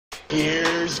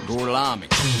Here's Gorlami.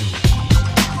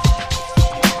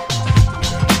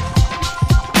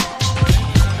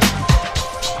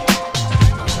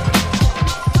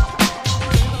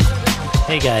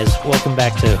 Hey guys, welcome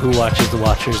back to Who Watches the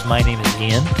Watchers. My name is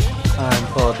Ian. I'm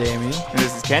Paul Damien. And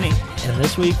this is Kenny. And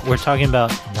this week we're talking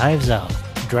about Knives Out,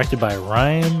 directed by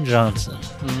Rian Johnson.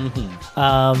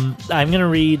 I'm going to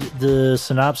read the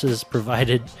synopsis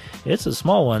provided. It's a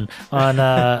small one on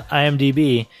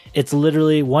IMDb. It's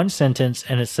literally one sentence,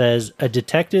 and it says, a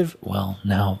detective... Well,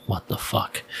 now, what the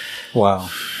fuck? Wow.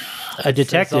 A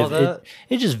detective...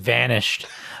 It just vanished.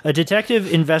 A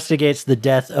detective investigates the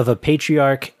death of a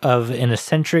patriarch of an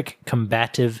eccentric,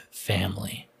 combative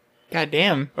family. God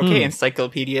damn. Okay,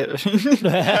 encyclopedia of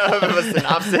a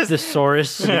synopsis.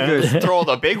 Thesaurus. Throw all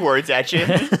the big words at you.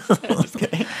 Just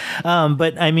kidding.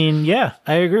 But I mean, yeah,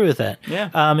 I agree with that. Yeah.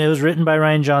 It was written by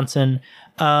Rian Johnson.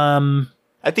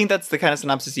 I think that's the kind of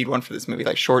synopsis you'd want for this movie,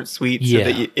 like short, sweet, so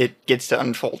that it gets to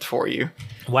unfold for you.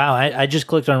 Wow, I just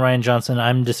clicked on Rian Johnson.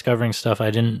 I'm discovering stuff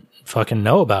I didn't fucking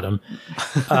know about him.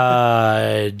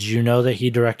 Do you know that he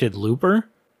directed Looper?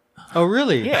 Oh,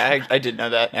 really? Yeah, I did know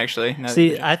that, actually.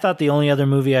 See, I thought the only other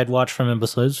movie I'd watched from him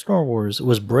besides Star Wars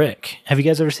was Brick. Have you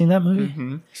guys ever seen that movie?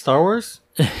 Mm-hmm. Star Wars?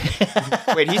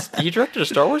 Wait, he directed a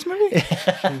Star Wars movie?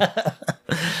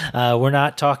 We're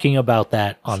not talking about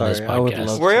that on this Sorry, I would podcast.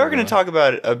 love We are going to talk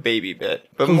about a baby bit,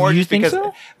 but more you just think because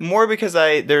so? more because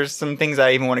there's some things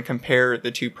I even want to compare the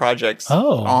two projects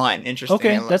on. Interesting.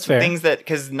 Okay, that's fair. Things that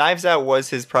because Knives Out was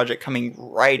his project coming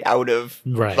right out of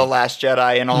Right. The Last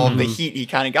Jedi and all of the heat he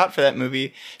kind of got for that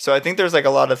movie. So I think there's like a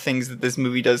lot of things that this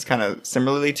movie does kind of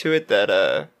similarly to it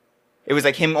that it was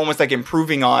like him almost like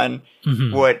improving on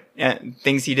what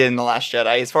things he did in The Last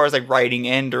Jedi as far as like writing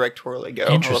and directorially go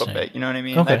a little bit. You know what I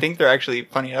mean? Okay. I think they're actually,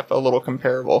 funny enough, a little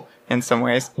comparable in some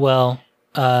ways. Well,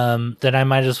 then I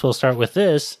might as well start with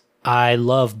this. I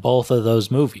love both of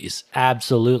those movies.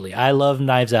 Absolutely. I love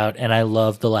Knives Out and I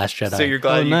love The Last Jedi. So you're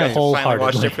glad you got to finally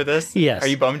Wholeheartedly. watch it for this? Yes. Are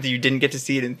you bummed that you didn't get to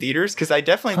see it in theaters? Because I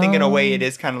definitely think in a way it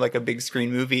is kind of like a big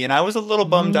screen movie. And I was a little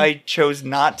bummed I chose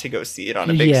not to go see it on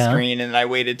a big screen and I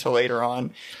waited till later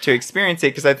on to experience it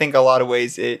because I think a lot of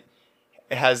ways it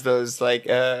has those like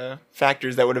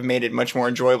factors that would have made it much more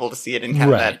enjoyable to see it in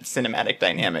kind of that cinematic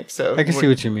dynamic. So I can see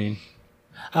what you mean.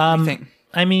 What do you think?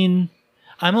 I mean,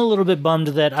 I'm a little bit bummed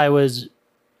that I was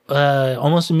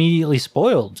almost immediately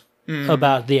spoiled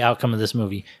about the outcome of this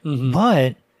movie.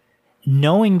 But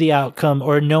knowing the outcome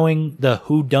or knowing the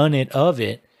whodunit of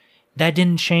it, that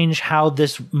didn't change how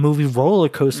this movie roller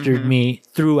coastered me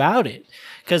throughout it.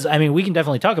 Because, I mean, we can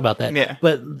definitely talk about that. Yeah.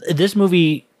 But this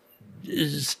movie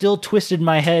still twisted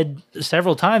my head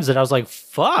several times that I was like,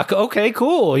 fuck, okay,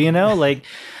 cool, you know? Like...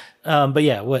 but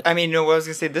yeah, what I mean, no, what I was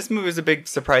gonna say, this movie was a big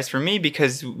surprise for me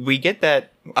because we get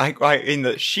that. In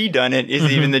the she done it is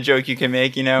even the joke you can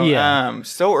make, you know. Yeah.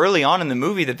 So early on in the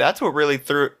movie that's what really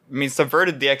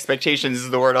subverted the expectations is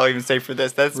the word I'll even say for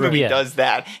this. This movie does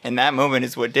that, and that moment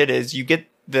is what did it. Is you get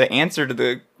the answer to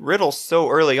the riddle so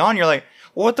early on, you're like,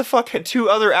 what the fuck? 2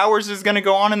 other hours is going to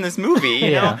go on in this movie.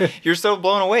 You know, you're so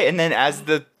blown away. And then as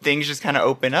the things just kind of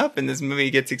open up and this movie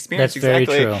gets experienced, That's very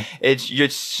true.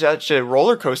 It's such a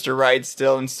roller coaster ride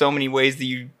still in so many ways that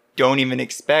you don't even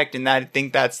expect. And I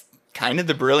think that's kind of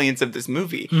the brilliance of this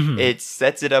movie. It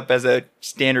sets it up as a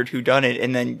standard whodunit,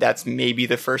 and then that's maybe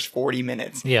the first 40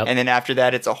 minutes. Yep. And then after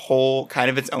that, it's a whole kind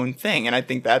of its own thing. And I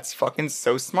think that's fucking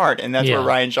so smart. And that's where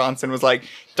Rian Johnson was like,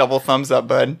 double thumbs up,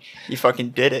 bud. You fucking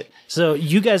did it. So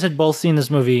you guys had both seen this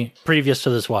movie previous to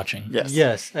this watching. Yes.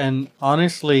 Yes, and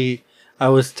honestly, I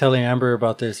was telling Amber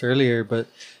about this earlier, but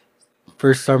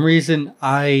for some reason,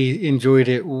 I enjoyed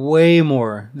it way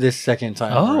more this second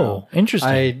time. Oh,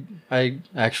 interesting. I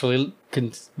actually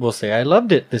will say I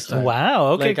loved it this time.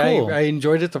 Wow, okay, like, cool. I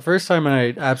enjoyed it the first time, and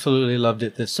I absolutely loved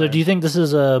it this time. So do you think this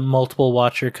is a multiple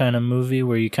watcher kind of movie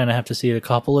where you kind of have to see it a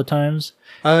couple of times?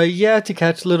 Yeah, to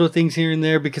catch little things here and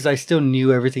there because I still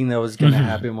knew everything that was going to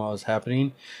happen while it was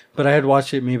happening. But I had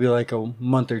watched it maybe like a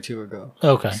month or two ago.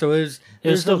 Okay. So it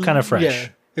was still kind of fresh. Yeah,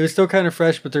 it was still kind of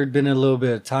fresh, but there'd been a little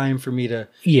bit of time for me to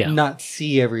not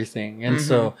see everything. And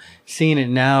so seeing it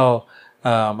now,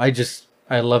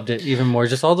 I loved it even more.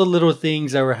 Just all the little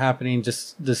things that were happening,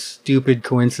 just the stupid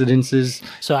coincidences.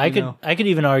 So I could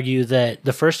even argue that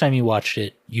the first time you watched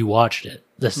it.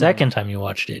 The second time you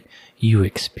watched it, you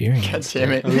experienced God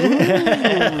damn it.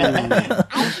 it.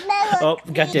 Oh,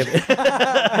 goddamn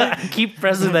it! Keep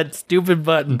pressing that stupid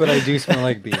button. But I do smell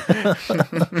like beef.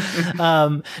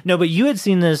 No, but you had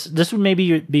seen this. This would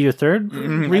maybe be your third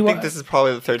rewatch. I think this is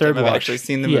probably the third time I've watch. actually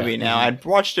seen the movie now. I'd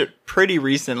watched it pretty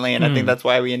recently, and I think that's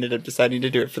why we ended up deciding to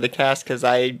do it for the cast, because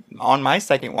on my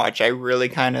second watch, I really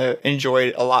kind of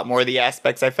enjoyed a lot more of the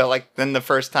aspects I felt like than the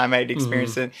first time I'd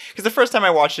experienced it. Because the first time I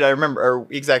watched it, I remember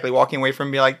exactly walking away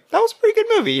from being like, that was a pretty good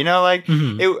movie, you know, like,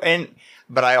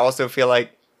 but I also feel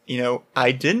like, you know,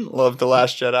 I didn't love The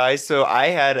Last Jedi, so I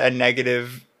had a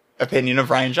negative opinion of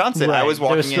Rian Johnson. Right. I was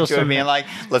walking into it being like,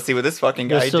 let's see what this fucking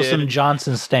guy did. There's still some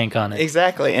Johnson stank on it.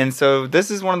 Exactly. And so this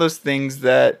is one of those things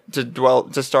that,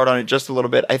 to start on it just a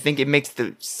little bit, I think it makes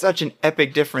such an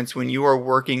epic difference when you are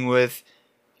working with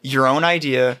your own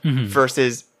idea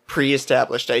versus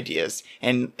pre-established ideas,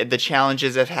 and the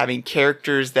challenges of having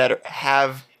characters that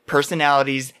have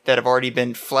personalities that have already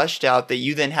been fleshed out that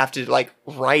you then have to like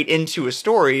write into a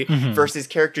story versus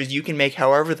characters you can make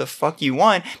however the fuck you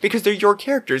want because they're your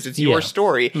characters. It's your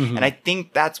story. And I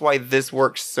think that's why this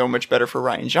works so much better for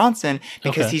Rian Johnson,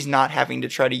 because he's not having to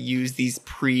try to use these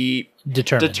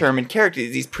determined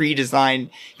characters, these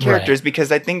pre-designed characters,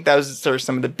 because I think those are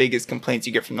some of the biggest complaints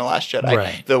you get from The Last Jedi.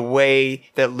 Right. The way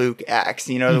that Luke acts,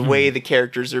 you know, the way the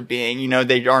characters are being, you know,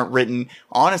 they aren't written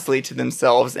honestly to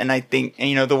themselves. And I think,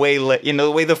 you know, the way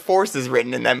the Force is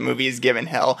written in that movie is given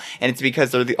hell. And it's because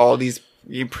there are all these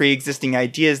pre-existing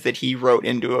ideas that he wrote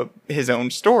into his own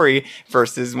story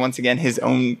versus, once again, his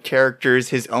own characters,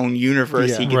 his own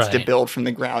universe he gets to build from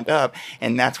the ground up.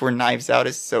 And that's where Knives Out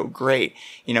is so great.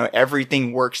 You know,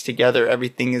 everything works together.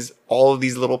 Everything is all of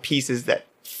these little pieces that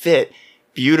fit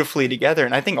beautifully together.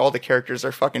 And I think all the characters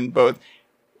are fucking both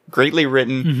greatly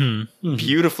written,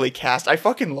 beautifully cast. I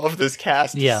fucking love this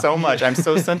cast so much. I'm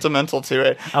so sentimental to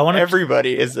it.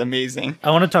 Everybody is amazing.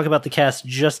 I want to talk about the cast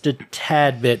just a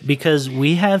tad bit because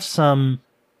we have some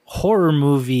horror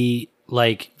movie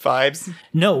like vibes.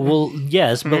 No, well,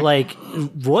 yes, but like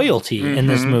royalty in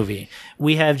this movie.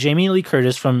 We have Jamie Lee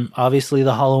Curtis from obviously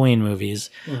the Halloween movies.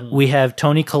 We have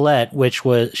Toni Collette,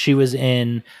 she was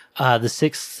in The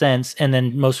Sixth Sense, and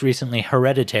then most recently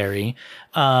Hereditary.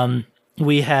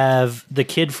 We have the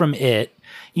kid from It.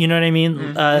 You know what I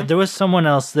mean? There was someone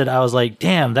else that I was like,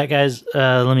 damn, that guy's,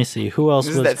 let me see. Who else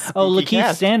was?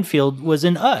 Lakeith Stanfield was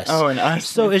in Us. Oh, in Us.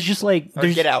 So it's just like,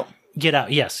 there's Get Out. Get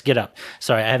Out. Yes, Get Out.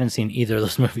 Sorry, I haven't seen either of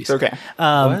those movies. Okay.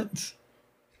 What?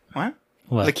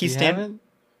 Lakeith Stanfield?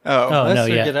 No,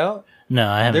 yeah. Get Out? No,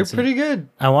 I haven't. They're seen pretty it. good.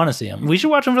 I want to see them. We should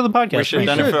watch them for the podcast. We should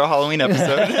have done it for a Halloween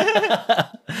episode.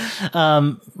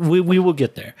 We will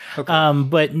get there. Okay.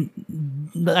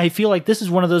 But I feel like this is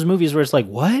one of those movies where it's like,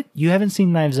 what? You haven't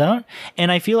seen Knives Out?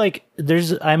 And I feel like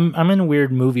I'm in a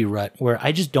weird movie rut where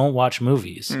I just don't watch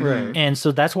movies. Right. And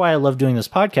so that's why I love doing this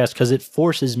podcast, because it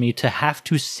forces me to have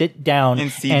to sit down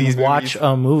and watch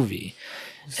a movie.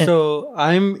 So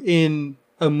I'm in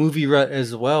a movie rut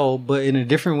as well, but in a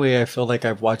different way. I feel like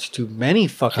I've watched too many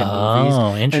fucking movies.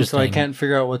 Oh, interesting. And so I can't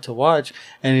figure out what to watch.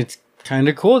 And it's kind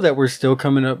of cool that we're still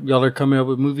y'all are coming up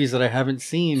with movies that I haven't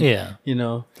seen. Yeah. You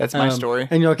know, that's my story.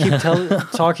 And y'all keep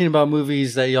talking about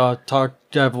movies that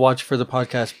I've watched for the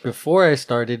podcast before I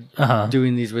started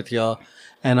doing these with y'all.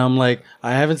 And I'm like,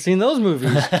 I haven't seen those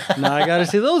movies. Now I got to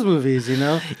see those movies, you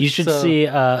know? You should see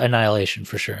Annihilation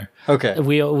for sure. Okay.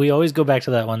 We always go back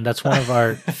to that one. That's one of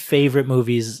our favorite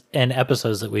movies and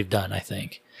episodes that we've done, I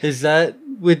think. Is that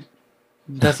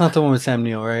that's not the one with Sam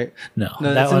Neill, right? No,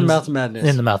 that's in The Mouth of Madness.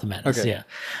 In The Mouth of Madness, okay.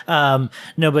 Yeah.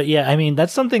 No, but yeah, I mean,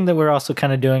 that's something that we're also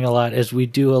kind of doing a lot, is we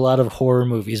do a lot of horror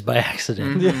movies by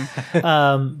accident. But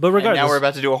regardless. And now we're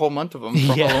about to do a whole month of them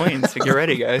for Halloween, so get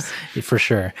ready, guys. For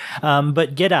sure.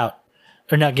 But Get Out.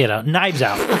 Or not Get Out, Knives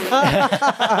Out.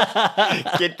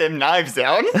 Get them knives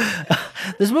out.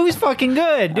 This movie's fucking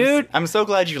good, dude. I'm so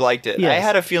glad you liked it. Yes. I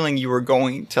had a feeling you were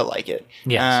going to like it.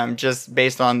 Yes. Just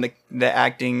based on the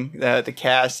acting, the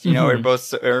cast, you know,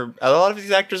 a lot of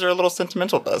these actors are a little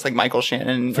sentimental to us, like Michael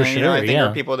Shannon. For sure, you know, I think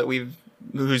are people that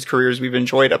whose careers we've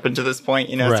enjoyed up until this point,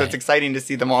 you know, so it's exciting to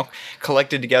see them all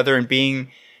collected together and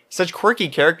being such quirky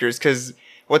characters. Because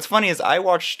what's funny is I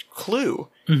watched Clue,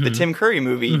 the Tim Curry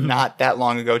movie, not that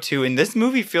long ago too, and this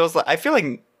movie I feel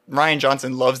like Rian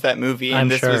Johnson loves that movie, and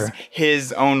this was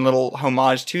his own little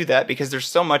homage to that, because there's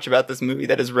so much about this movie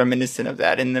that is reminiscent of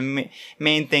that. And the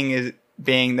main thing is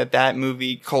being that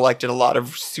movie collected a lot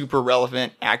of super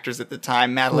relevant actors at the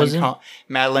time: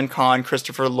 Madeline Kahn,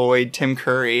 Christopher Lloyd, Tim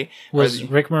Curry. Was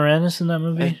Rick Moranis in that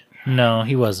movie? No,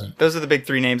 he wasn't. Those are the big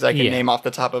three names I can name off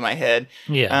the top of my head.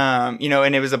 Yeah. You know,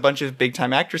 and it was a bunch of big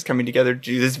time actors coming together to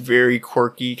do this very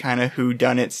quirky kind of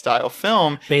whodunit style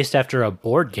film. Based after a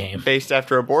board game.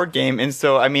 And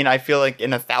so, I mean, I feel like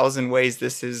in 1,000 ways,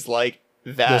 this is like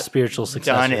that the spiritual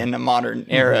successor done in the modern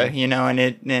era, you know,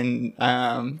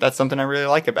 and that's something I really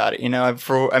like about it. You know,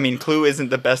 Clue isn't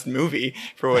the best movie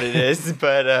for what it is,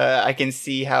 but I can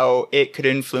see how it could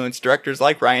influence directors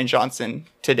like Rian Johnson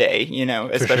today, you know,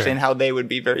 especially in how they would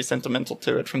be very sentimental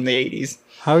to it from the 80s.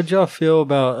 How would y'all feel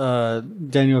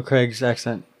about Daniel Craig's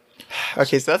accent?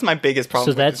 Okay, so that's my biggest problem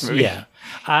with this movie. Yeah.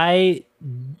 I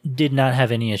did not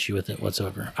have any issue with it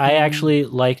whatsoever. I actually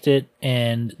liked it,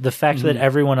 and the fact that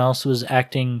everyone else was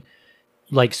acting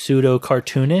like pseudo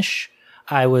cartoonish,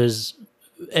 I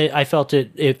felt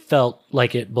it felt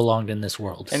like it belonged in this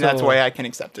world. And that's why I can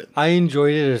accept it. I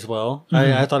enjoyed it as well.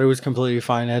 I thought it was completely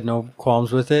fine. I had no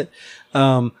qualms with it.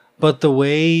 But the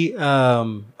way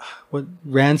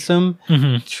Ransom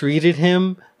treated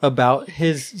him about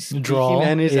his speaking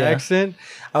and his accent,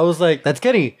 I was like, that's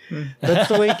Kenny. That's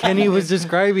the way Kenny was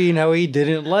describing how he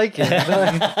didn't like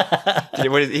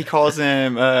it. He calls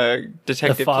him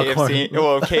Detective KFC.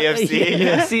 Well, KFC.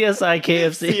 CSI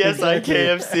KFC. CSI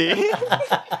KFC.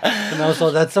 And I was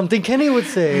like, that's something Kenny would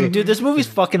say. Dude, this movie's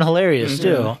fucking hilarious,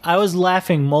 too. I was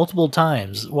laughing multiple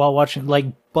times while watching, like,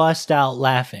 bust out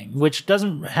laughing, which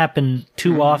doesn't happen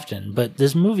too often, but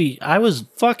this movie, I was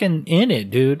fucking in it,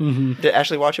 dude. Did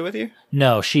Ashley watch it with you?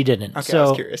 No, she didn't. Okay, so I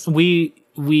was curious.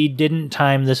 We didn't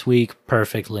time this week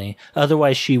perfectly.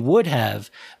 Otherwise she would have,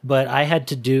 but I had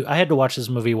to watch this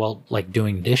movie while like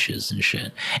doing dishes and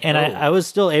shit. And I was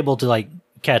still able to like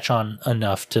catch on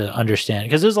enough to understand,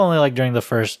 because it was only like during the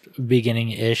first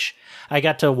beginning-ish. I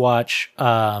got to watch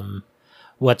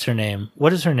what's her name?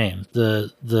 What is her name?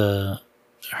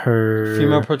 Her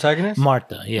female protagonist?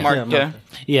 Martha. Yeah. Martha.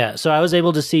 Yeah. So I was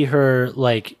able to see her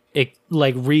like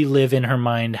relive in her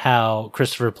mind how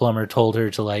Christopher Plummer told her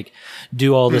to like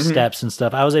do all the steps and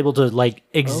stuff. I was able to like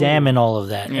examine all of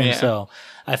that. And so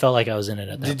I felt like I was in it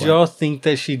at that point. Did y'all think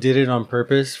that she did it on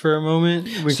purpose for a moment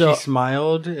when she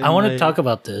smiled? I want to talk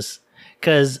about this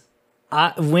because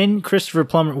when Christopher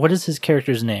Plummer, what is his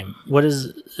character's name? What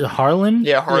is Harlan?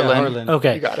 Yeah, Harlan.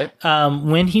 Okay. You got it.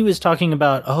 When he was talking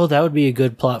about, that would be a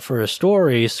good plot for a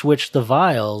story, switch the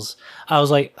vials, I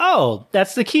was like,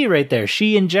 that's the key right there.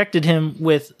 She injected him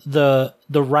with the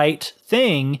right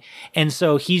thing, and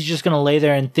so he's just going to lay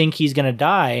there and think he's going to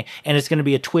die, and it's going to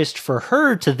be a twist for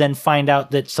her to then find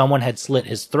out that someone had slit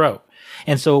his throat.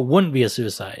 And so it wouldn't be a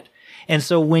suicide. And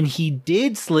so when he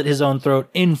did slit his own throat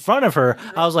in front of her,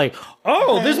 I was like,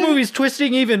 this movie's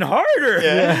twisting even harder.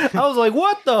 Yeah. I was like,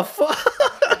 what the fuck?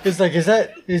 It's like, is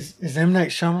M. Night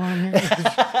Shyamalan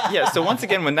here? Yeah, so once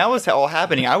again, when that was all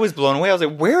happening, I was blown away. I was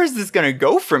like, where is this going to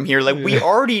go from here? Like, we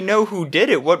already know who did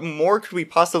it. What more could we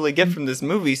possibly get from this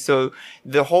movie? So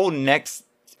the whole next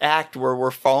act where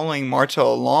we're following Marta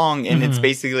along, and it's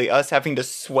basically us having to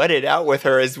sweat it out with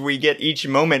her as we get each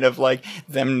moment of like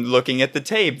them looking at the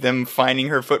tape, them finding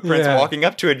her footprints, walking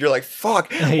up to it. You're like,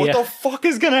 fuck, what the fuck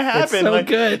is gonna happen? It's so like,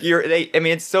 good.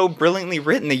 It's so brilliantly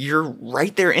written that you're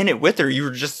right there in it with her.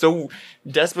 You're just so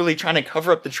desperately trying to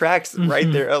cover up the tracks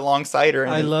right there alongside her.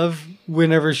 And I love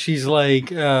whenever she's like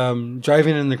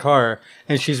driving in the car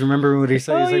and she's remembering what he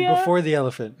said. He's like, before the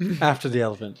elephant, after the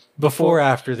elephant, before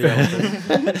after the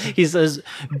elephant. He says,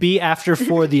 be after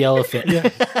for the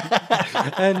elephant.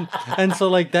 And so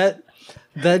like that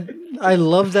I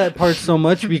love that part so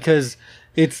much because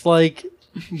it's like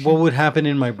what would happen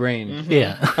in my brain.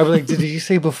 Yeah. I'd be like, did you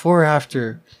say before or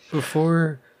after?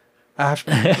 Before,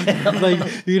 after,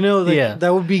 like, you know, like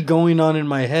that would be going on in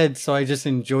my head. So I just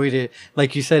enjoyed it.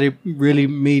 Like you said, it really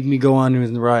made me go on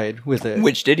with the ride with it.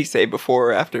 Which did he say, before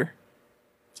or after?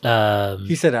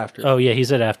 He said after. Oh yeah, he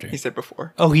said after. He said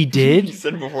before. Oh, he did? He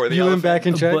said before the You elephant. went back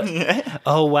and checked?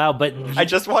 Oh wow, but I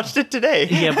just watched it today.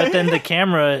 Yeah, but then the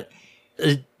camera,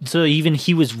 so even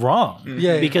he was wrong.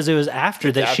 Yeah. Because it was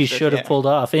after that she should have pulled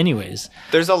off anyways.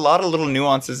 There's a lot of little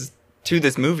nuances to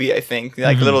this movie, I think.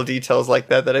 Like little details like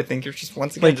that I think are just,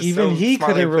 once again, like just even so he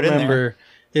couldn't remember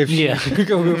if she could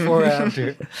go before or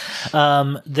after.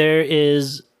 There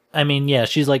is, I mean,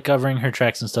 she's like covering her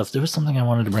tracks and stuff. There was something I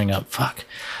wanted to bring up. Fuck.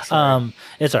 It's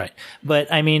all right.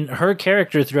 But I mean, her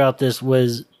character throughout this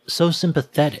was so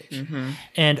sympathetic.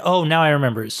 And now I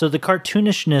remember. So the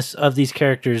cartoonishness of these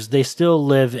characters, they still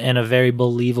live in a very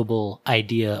believable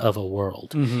idea of a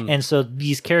world. And so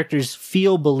these characters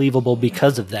feel believable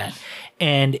because of that.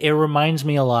 And it reminds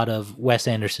me a lot of Wes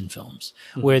Anderson films,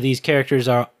 where these characters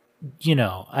are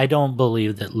I don't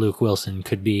believe that Luke Wilson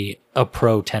could be a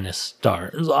pro tennis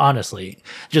star, honestly,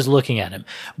 just looking at him.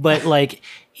 But like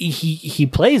he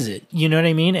plays it, you know what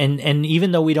I mean? And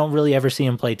even though we don't really ever see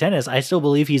him play tennis, I still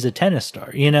believe he's a tennis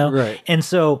star, Right. And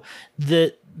so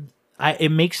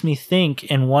it makes me think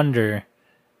and wonder,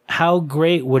 how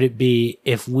great would it be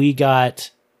if we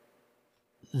got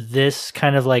this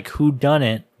kind of like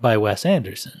whodunit by Wes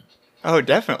Anderson? Oh,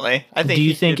 definitely. I think. Do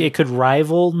you think it could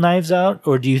rival Knives Out,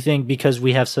 or do you think because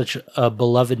we have such a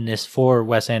belovedness for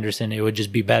Wes Anderson, it would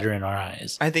just be better in our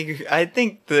eyes? I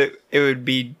think that it would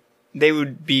be. They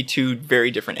would be two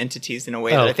very different entities in a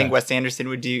way that I think Wes Anderson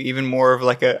would do even more of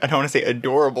like I don't want to say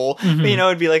adorable, but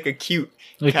it'd be like a cute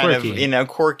like kind quirky. Of,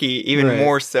 quirky, even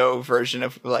more so version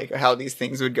of like how these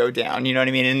things would go down. You know what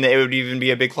I mean? And it would even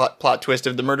be a big plot twist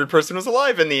if the murdered person was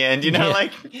alive in the end.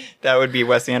 Like that would be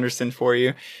Wes Anderson for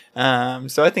you.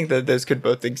 So I think that those could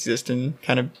both exist in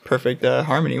kind of perfect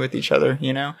harmony with each other.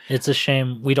 It's a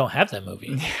shame we don't have that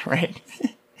movie. Right.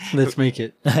 Let's make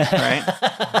it.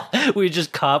 Right? We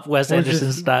just cop Wes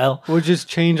Anderson style. We'll just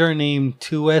change our name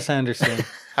to Wes Anderson.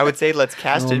 I would say let's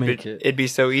cast it, but it'd be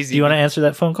so easy. Do you want to answer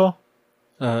that phone call?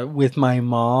 With my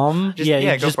mom?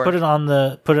 Just put it on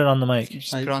the mic.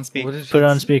 Just put it on speaker. Put it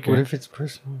on speaker. What if it's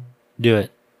personal? Do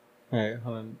it. All right,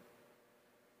 hold on.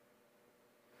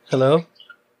 Hello? Are you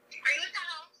at the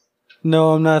house?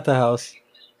 No, I'm not at the house.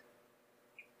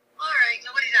 Alright,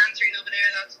 nobody's answering over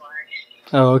there, that's why.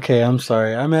 Oh, okay, I'm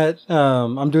sorry.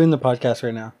 I'm doing the podcast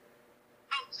right now.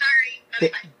 Oh, sorry.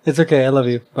 Bye. It's okay, I love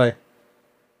you. Bye.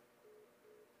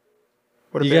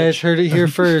 What a you bitch. guys heard it here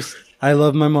first. I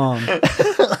love my mom.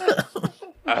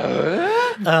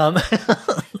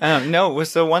 No,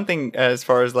 so one thing as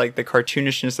far as like the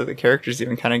cartoonishness of the characters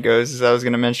even kind of goes is I was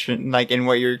going to mention like in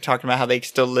what you're talking about how they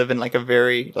still live in like a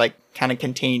very like kind of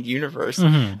contained universe.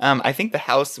 I think the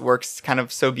house works kind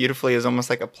of so beautifully as almost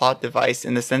like a plot device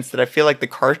in the sense that I feel like the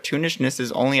cartoonishness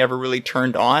is only ever really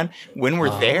turned on when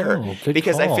we're there,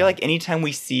 because I feel like anytime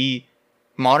we see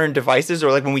modern devices or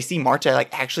like when we see Marta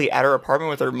like actually at her apartment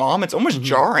with her mom, it's almost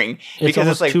jarring because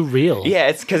it's like too real. Yeah,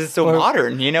 it's because it's so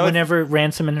modern, Whenever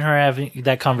Ransom and her are having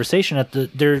that conversation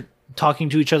they're talking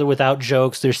to each other without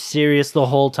jokes, they're serious the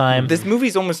whole time. This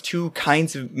movie's almost two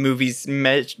kinds of movies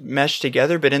meshed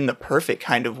together, but in the perfect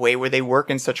kind of way where they work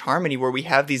in such harmony, where we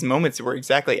have these moments where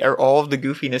exactly all of the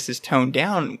goofiness is toned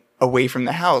down away from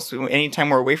the house.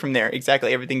 Anytime we're away from there,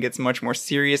 exactly, everything gets much more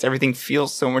serious. Everything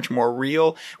feels so much more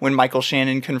real when Michael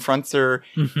Shannon confronts her,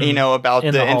 about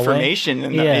the information.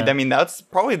 And I mean, that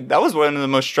was one of the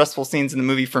most stressful scenes in the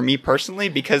movie for me personally,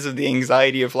 because of the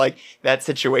anxiety of like that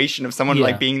situation of someone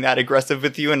like being that aggressive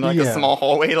with you in like a small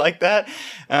hallway like that.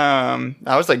 I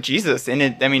was like, Jesus. And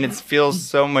it feels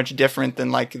so much different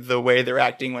than like the way they're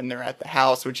acting when they're at the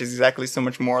house, which is exactly so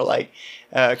much more like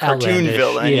cartoon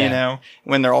villain,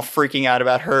 when they're all freaking out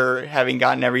about her having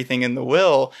gotten everything in the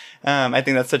will. I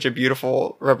think that's such a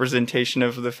beautiful representation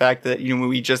of the fact that,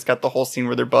 we just got the whole scene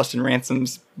where they're busting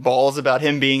Ransom's balls about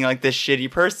him being like this shitty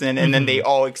person. And then they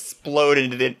all explode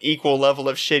into an equal level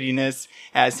of shittiness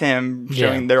as him,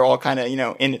 showing they're all kind of,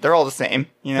 in it. They're all the same,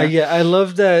 I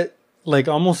love that. Like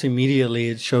almost immediately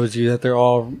it shows you that they're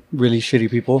all really shitty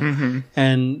people.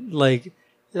 And like,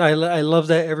 I love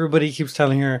that everybody keeps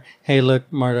telling her, hey, look,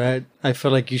 Marta, I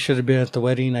feel like you should have been at the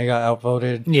wedding. I got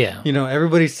outvoted. Yeah.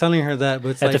 Everybody's telling her that, but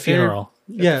it's at like the funeral.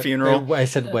 Yeah. The funeral. I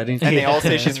said wedding. And they all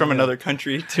say she's from another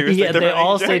country, too. Yeah, they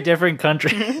all say different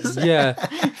countries. Yeah.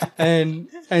 And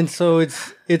so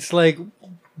it's like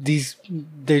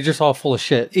they're just all full of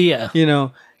shit. Yeah.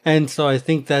 And so I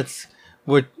think that's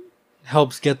what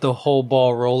helps get the whole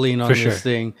ball rolling on this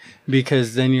thing,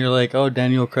 because then you're like, oh,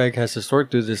 Daniel Craig has to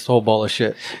sort through this whole ball of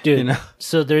shit. Dude,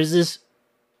 so there's this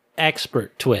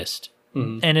expert twist,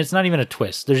 and it's not even a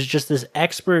twist. There's just this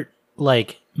expert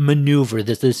like maneuver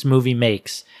that this movie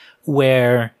makes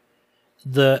where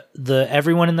the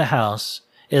everyone in the house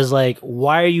is like,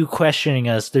 why are you questioning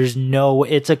us?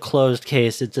 It's a closed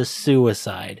case. It's a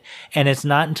suicide. And it's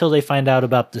not until they find out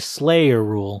about the Slayer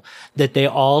rule that they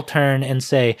all turn and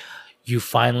say, you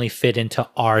finally fit into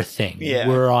our thing. Yeah.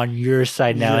 We're on your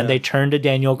side now. Yeah. And they turn to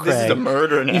Daniel Craig. This is a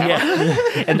murder now.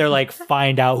 Yeah. And they're like,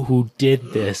 find out who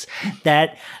did this.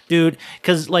 That, dude,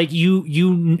 because like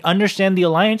you understand the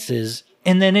alliances,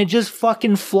 and then it just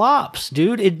fucking flops,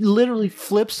 dude. It literally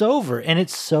flips over, and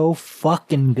it's so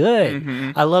fucking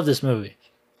good. I love this movie.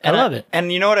 I love it.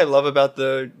 And you know what I love about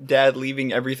the dad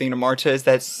leaving everything to Marta is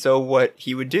that's so what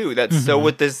he would do. That's so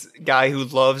what this guy who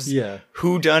loves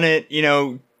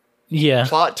whodunit, Yeah.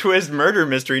 plot twist murder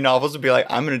mystery novels would be like,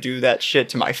 I'm going to do that shit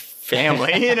to my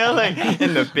family, you know, like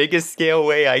in the biggest scale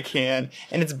way I can.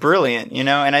 And it's brilliant, you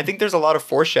know, and I think there's a lot of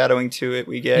foreshadowing to it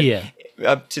we get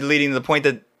up to leading to the point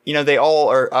that, you know, they all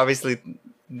are obviously,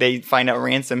 they find out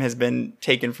ransom has been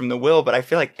taken from the will, but I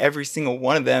feel like every single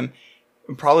one of them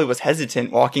probably was hesitant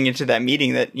walking into that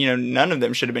meeting, that, you know, none of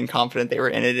them should have been confident they were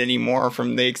in it anymore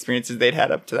from the experiences they'd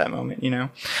had up to that moment, you know?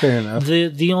 Fair enough.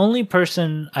 The only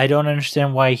person I don't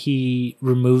understand why he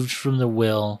removed from the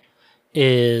will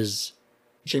is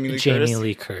Jamie Jamie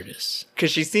Lee Curtis.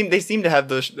 Because they seem to have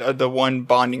the one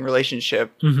bonding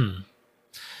relationship. Mm-hmm.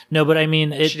 No, but I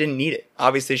mean, she didn't need it.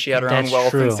 Obviously, she had her own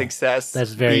wealth and success.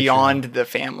 That's very beyond true. the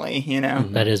family, you know?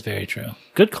 Mm-hmm. That is very true.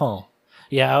 Good call.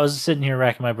 Yeah, I was sitting here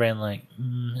racking my brain like,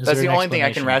 that's the only thing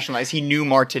I can rationalize. He knew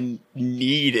Martin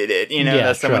needed it, you know,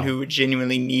 that's someone who would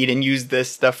genuinely need and use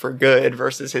this stuff for good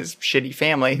versus his shitty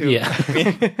family who,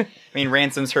 I mean,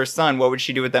 ransoms her son. What would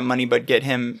she do with that money but get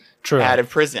him out of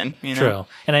prison, you know? True.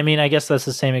 And I mean, I guess that's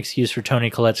the same excuse for Toni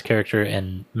Collette's character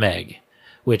in Meg,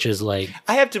 which is like...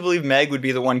 I have to believe Meg would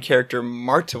be the one character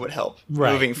Marta would help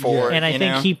moving forward. Yeah. And I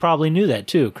think he probably knew that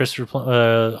too,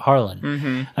 Christopher Harlan.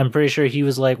 Mm-hmm. I'm pretty sure he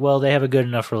was like, well, they have a good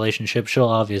enough relationship. She'll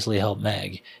obviously help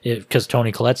Meg. Because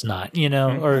Toni Collette's not, you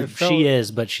know? Or she is,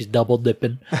 but she's double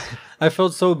dipping. I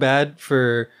felt so bad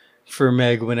for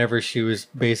Meg whenever she was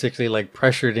basically like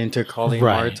pressured into calling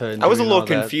Marta. And I was a little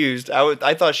confused.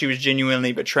 I thought she was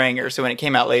genuinely betraying her. So when it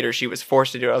came out later, she was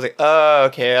forced to do it. I was like, oh,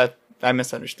 okay, I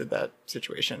misunderstood that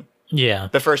situation. Yeah.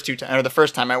 The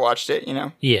first time I watched it, you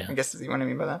know? Yeah. I guess is what I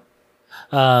mean by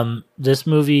that. This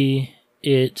movie,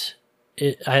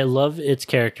 I love its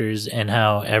characters and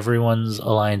how everyone's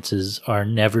alliances are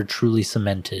never truly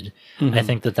cemented. Mm-hmm. I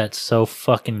think that that's so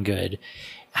fucking good.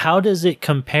 How does it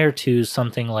compare to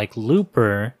something like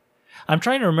Looper? I'm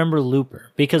trying to remember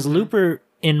Looper because Looper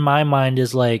in my mind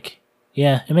is like,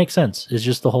 yeah, it makes sense. It's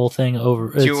just the whole thing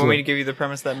over. Do you want me to give you the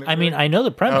premise of that movie? I mean, I know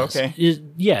the premise. Oh, okay.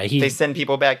 They send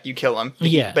people back, you kill him.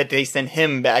 Yeah. But they send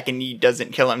him back and he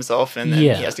doesn't kill himself and then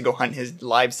he has to go hunt his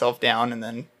live self down and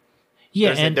then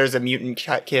there's a mutant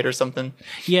kid or something.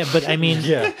 Yeah, but I mean,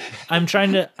 I'm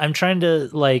trying to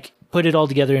like put it all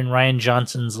together in Rian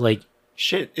Johnson's like,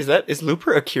 shit, is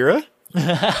Looper Akira?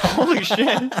 Holy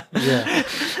shit. Yeah.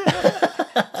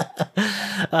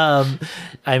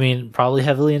 I mean, probably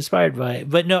heavily inspired by it.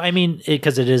 But no, I mean,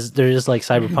 because there is like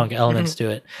cyberpunk elements to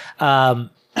it.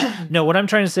 No, what I'm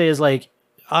trying to say is like,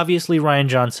 obviously Rian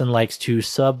Johnson likes to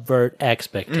subvert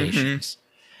expectations.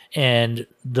 And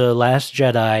The Last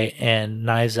Jedi and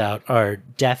Knives Out are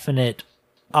definite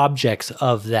objects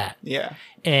of that. Yeah.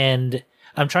 And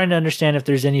I'm trying to understand if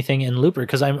there's anything in Looper,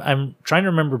 because I'm trying to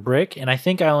remember Brick, and I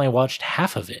think I only watched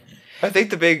half of it. I think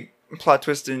the big plot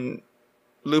twist in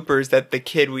Looper is that the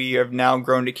kid we have now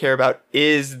grown to care about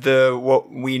is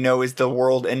what we know is the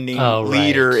world-ending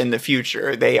leader in the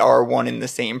future. They are one and the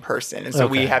same person. And so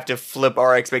we have to flip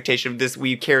our expectation of this.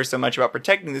 We care so much about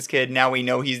protecting this kid. Now we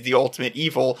know he's the ultimate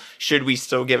evil. Should we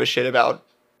still give a shit about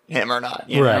him or not?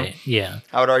 You know? Yeah.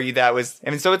 I would argue that was... I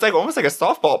mean, so it's like almost like a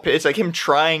softball pitch. Like him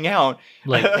trying out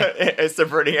like a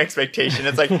subverting expectation.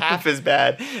 It's like half as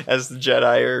bad as the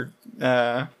Jedi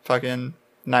or fucking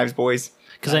Knives Boys.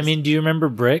 Because, I mean, do you remember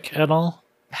Brick at all?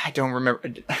 I don't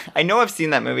remember. I know I've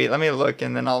seen that movie. Let me look,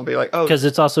 and then I'll be like, oh. Because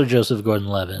it's also Joseph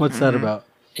Gordon-Levitt. What's that about?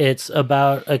 It's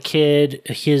about a kid,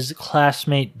 his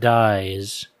classmate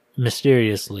dies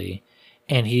mysteriously,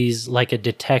 and he's like a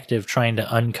detective trying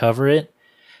to uncover it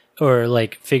or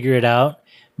like figure it out.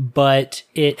 But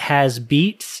it has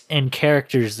beats and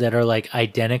characters that are like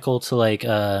identical to like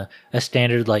a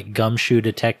standard like gumshoe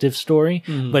detective story,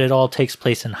 but it all takes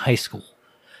place in high school.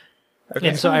 Okay.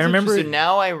 And so I remember... So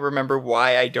now I remember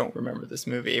why I don't remember this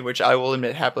movie, which I will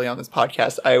admit happily on this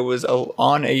podcast. I was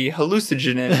on a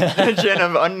hallucinogen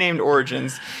of unnamed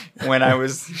origins when I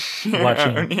was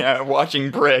watching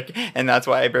Brick, and that's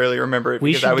why I barely remember it,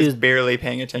 because I was barely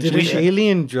paying attention. Did an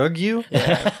alien drug you?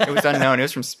 Yeah, it was unknown. It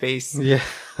was from space. Yeah.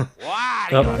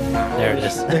 Oh, there it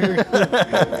is.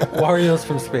 Wario's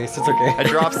from space. It's okay. I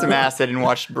dropped some acid and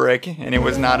watched Brick, and it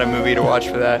was not a movie to watch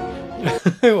for that.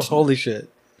 Holy shit.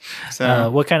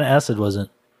 So, what kind of acid was it?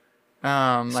 Like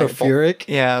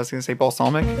sulfuric? I was gonna say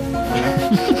balsamic.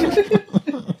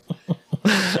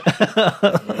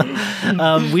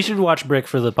 We should watch Brick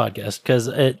for the podcast because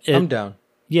I'm down.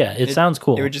 Yeah, it sounds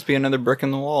cool. It would just be another brick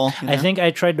in the wall. I think I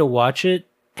tried to watch it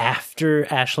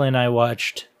after Ashley and I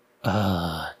watched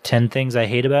 10 Things I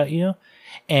Hate About You,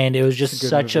 and it was just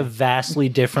such a vastly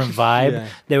different vibe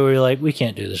that we were like, we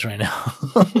can't do this right now.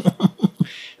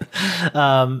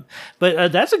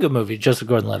 But that's a good movie, Joseph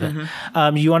Gordon-Levitt.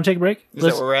 You want to take a break? Is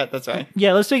that where we're at? That's right.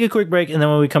 Yeah, let's take a quick break, and then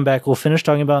when we come back, we'll finish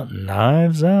talking about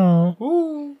Knives Out.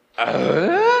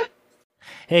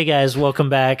 Hey guys, welcome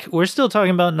back. We're still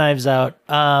talking about Knives Out.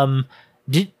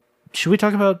 Should we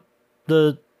talk about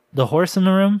the horse in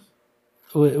the room?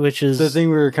 Which is the thing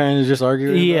we were kind of just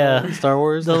arguing about, Star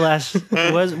Wars. The last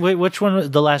which one?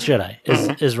 The Last Jedi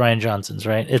is Rian Johnson's,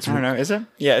 right? I don't know. Is it?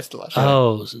 Yeah, it's the Last Jedi.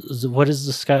 Oh, what is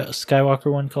the Skywalker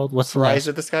one called? What's the Rise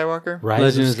of the Skywalker?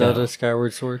 Legend of Zelda: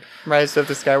 Skyward Sword. Rise of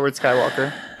the Skyward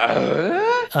Skywalker.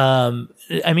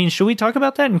 I mean, should we talk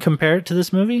about that and compare it to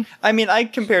this movie? I mean, I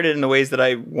compared it in the ways that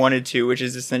I wanted to, which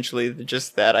is essentially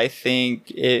just that I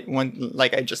think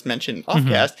like I just mentioned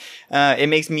off-cast, it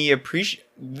makes me appreciate.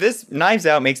 This Knives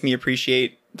Out makes me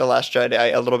appreciate The Last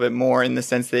Jedi a little bit more in the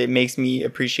sense that it makes me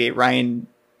appreciate Rian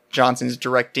Johnson's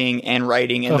directing and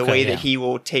writing and the way that he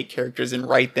will take characters and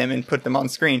write them and put them on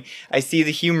screen. I see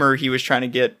the humor he was trying to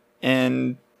get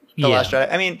in The Last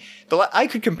Jedi. I mean, I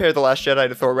could compare The Last Jedi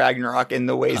to Thor Ragnarok in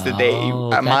the ways that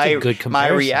my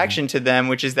reaction to them,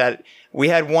 which is that we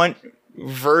had one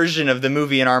version of the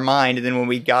movie in our mind, and then when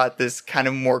we got this kind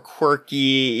of more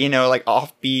quirky, like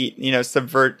offbeat,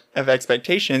 subvert of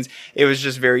expectations, it was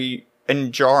just very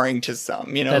jarring to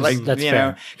some, that's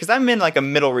fair. Because I'm in like a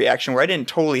middle reaction where I didn't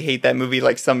totally hate that movie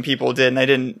like some people did, and I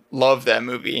didn't love that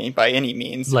movie by any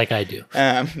means, like I do,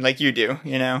 like you do,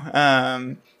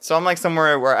 so I'm like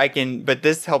somewhere where I can, but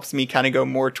this helps me kind of go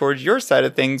more towards your side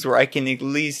of things, where I can at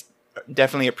least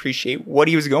definitely appreciate what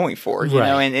he was going for, you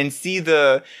know, and see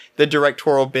the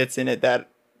directorial bits in it that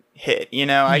hit,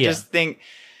 I think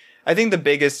the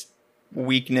biggest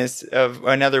weakness in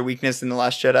The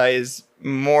Last Jedi is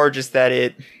more just that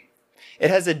it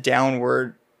has a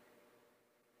downward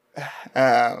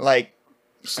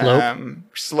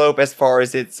slope as far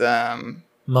as its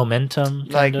momentum,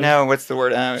 no, what's the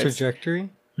word, trajectory?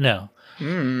 No.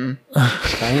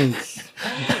 Science.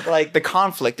 Like the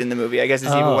conflict in the movie, I guess is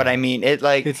even what I mean.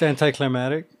 It's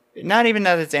anticlimactic. Not even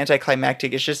that it's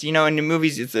anticlimactic. It's just, in the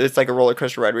movies, it's like a roller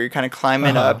coaster ride where you're kind of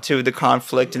climbing up to the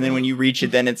conflict, and then when you reach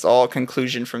it, then it's all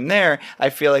conclusion from there.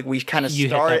 I feel like we kind of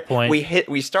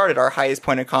we started our highest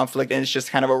point of conflict, and it's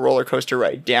just kind of a roller coaster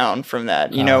ride down from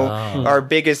that. Our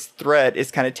biggest threat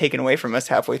is kind of taken away from us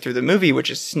halfway through the movie, which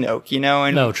is Snoke.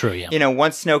 And no, true, yeah.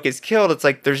 Once Snoke is killed, it's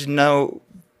like there's no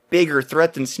bigger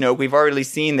threat than Snoke. We've already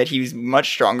seen that he's much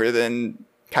stronger than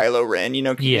Kylo Ren,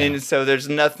 and so there's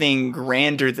nothing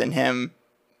grander than him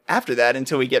after that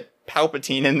until we get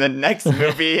Palpatine in the next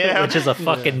movie, which is a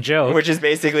fucking joke. Which is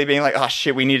basically being like, oh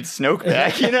shit, we needed Snoke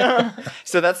back,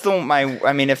 So that's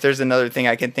if there's another thing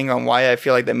I can think on why I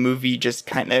feel like the movie just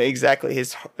kind of exactly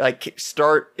is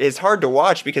hard to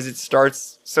watch, because it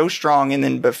starts so strong and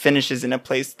then but finishes in a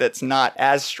place that's not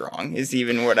as strong is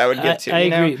even what I would get to. I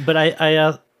agree, but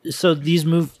I so these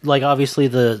obviously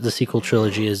the sequel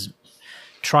trilogy is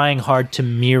trying hard to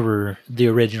mirror the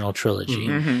original trilogy.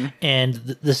 And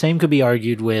the same could be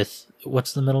argued with,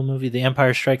 what's the middle movie? The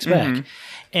Empire Strikes Back.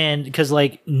 And because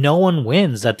no one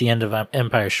wins at the end of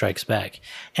Empire Strikes Back.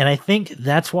 And I think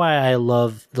that's why I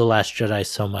love The Last Jedi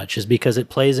so much, is because it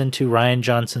plays into Rian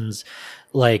Johnson's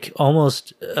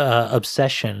almost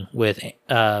obsession with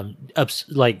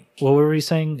what were we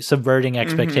saying? Subverting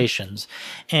expectations.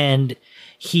 And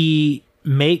he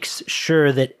makes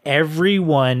sure that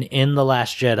everyone in The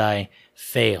Last Jedi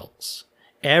fails.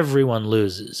 Everyone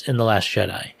loses in The Last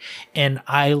Jedi. And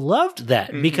I loved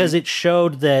that because it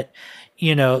showed that,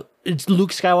 it's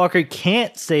Luke Skywalker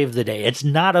can't save the day. It's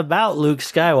not about Luke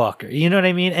Skywalker. You know what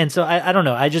I mean? And so I don't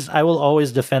know. I will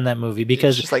always defend that movie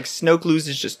because it's just like Snoke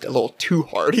loses just a little too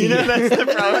hard. That's the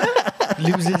problem.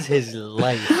 Loses his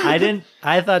life.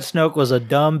 I thought Snoke was a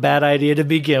dumb, bad idea to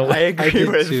begin with. I agree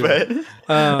with,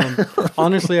 but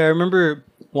honestly, I remember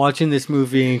watching this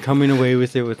movie and coming away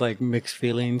with it with mixed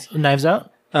feelings. Knives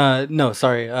Out? No,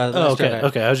 sorry. Okay. Jedi.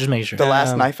 Okay, I was just making sure. The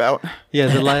last knife out. Yeah,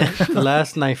 the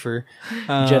last knifer.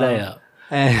 Jedi out.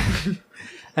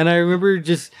 And I remember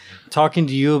just talking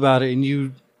to you about it,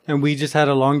 and we just had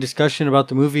a long discussion about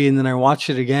the movie, and then I watched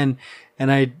it again,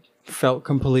 and I felt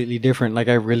completely different.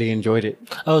 I really enjoyed it.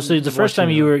 Oh, so the first time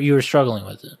you were struggling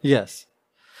with it? Yes.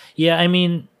 Yeah, I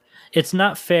mean, it's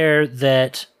not fair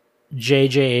that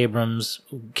J.J. Abrams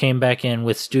came back in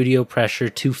with studio pressure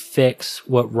to fix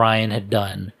what Rian had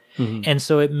done. And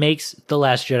so it makes The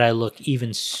Last Jedi look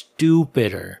even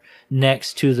stupider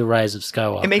next to The Rise of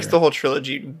Skywalker. It makes the whole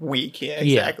trilogy weak. Yeah,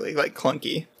 exactly.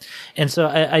 Clunky. And so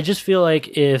I just feel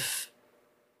like if,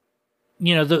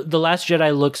 The Last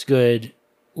Jedi looks good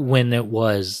when it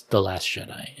was The Last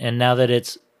Jedi. And now that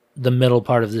it's the middle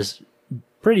part of this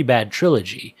pretty bad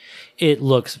trilogy, it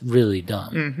looks really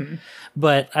dumb. Mm-hmm.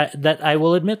 But I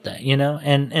will admit that, you know,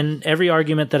 and every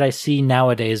argument that I see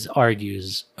nowadays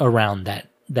argues around that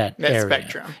area.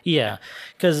 Spectrum. Yeah.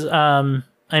 Because,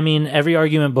 I mean, every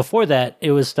argument before that,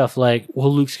 it was stuff like,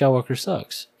 well, Luke Skywalker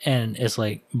sucks. And it's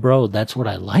like, bro, that's what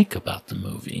I like about the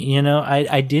movie. You know,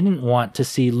 I didn't want to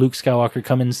see Luke Skywalker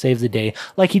come in and save the day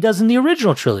like he does in the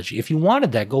original trilogy. If you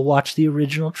wanted that, go watch the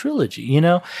original trilogy, you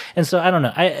know? And so, I don't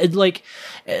know.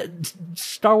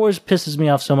 Star Wars pisses me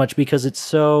off so much because it's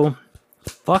so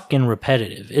fucking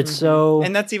repetitive. It's so,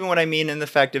 and that's even what I mean in the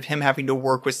fact of him having to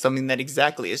work with something that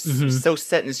exactly is so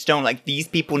set in stone. Like, these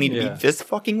people need to be this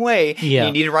fucking way. Yeah.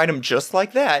 You need to write them just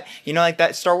like that. You know, like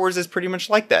that. Star Wars is pretty much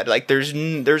like that. Like,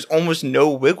 there's almost no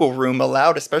wiggle room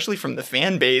allowed, especially from the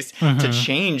fan base, to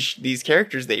change these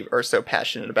characters they are so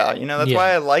passionate about. You know, that's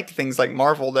why I like things like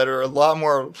Marvel that are a lot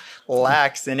more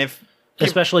lax. And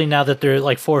especially now that they're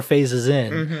like 4 phases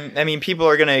in. I mean, people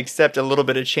are going to accept a little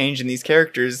bit of change in these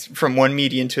characters from one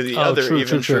medium to the other.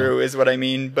 True is what I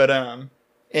mean. But and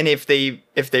if they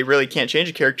really can't change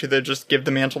a character, they'll just give the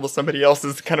mantle to somebody else.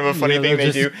 Is kind of a funny thing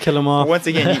they do. Kill them off. But once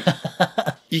again,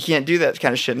 you can't do that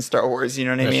kind of shit in Star Wars. You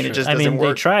know what I mean? True. It just doesn't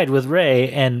work. They tried with Rey,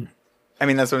 and I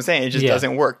mean, that's what I'm saying. It just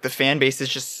doesn't work. The fan base is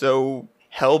just so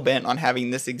hell bent on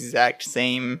having this exact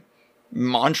same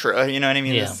mantra, you know what I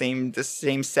mean? The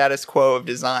same status quo of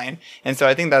design. And so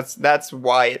I think that's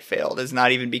why it failed. It's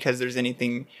not even because there's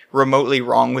anything remotely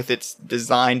wrong with its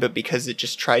design, but because it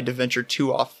just tried to venture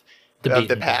too off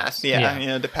the path. Yeah, you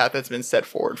know, the path that's been set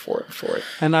forward for it.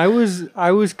 And I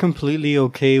was completely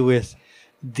okay with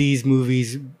these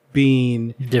movies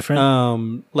being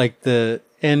different, like the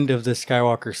end of the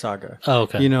Skywalker saga. Oh,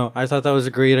 okay. You know, I thought that was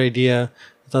a great idea.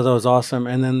 I thought that was awesome.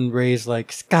 And then Rey's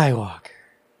like, Skywalker.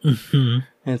 And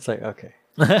it's like, okay.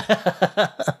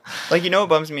 Like, you know what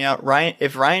bums me out?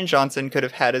 If Rian Johnson could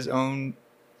have had his own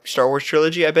Star Wars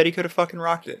trilogy, I bet he could have fucking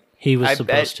rocked it. He was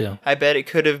supposed to. I bet it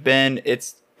could have been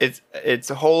its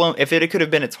whole own, if it could have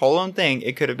been its whole own thing,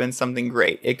 it could have been something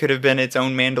great. It could have been its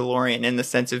own Mandalorian in the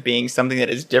sense of being something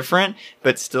that is different,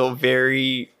 but still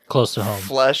very close to home,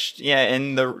 fleshed,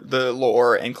 in the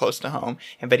lore and close to home.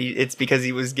 But it's because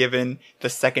he was given the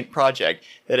second project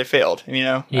that it failed. You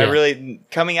know, I really,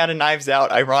 coming out of Knives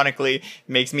Out, ironically,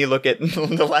 makes me look at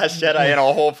The Last Jedi in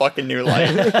a whole fucking new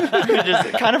light.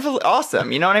 Just kind of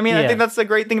awesome. You know what I mean? I think that's the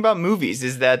great thing about movies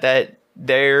is that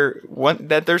they're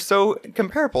so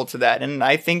comparable to that, and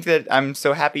I think that I'm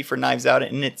so happy for Knives Out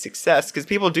and its success because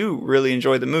people do really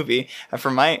enjoy the movie. For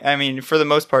the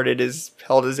most part, it is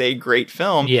held as a great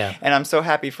film. Yeah, and I'm so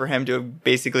happy for him to have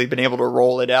basically been able to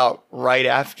roll it out right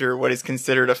after what is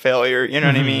considered a failure. You know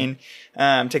what I mean?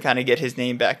 To kind of get his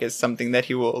name back as something that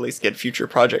he will at least get future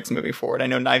projects moving forward. I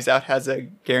know Knives Out has a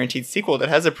guaranteed sequel that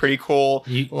has a pretty cool.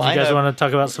 You guys want to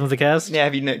talk about some of the cast? Yeah,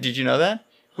 did you know that?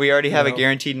 We already have a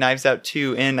guaranteed Knives Out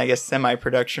 2 in, I guess,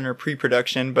 semi-production or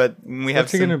pre-production, but we have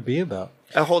What's it going to be about?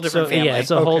 A whole different family. Yeah,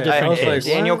 it's a whole different family.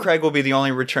 Daniel Craig will be the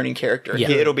only returning character. Yeah.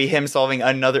 It'll be him solving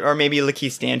another, or maybe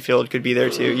Lakeith Stanfield could be there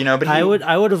too. You know, but I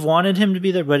would have wanted him to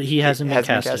be there, but he hasn't been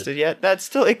casted yet.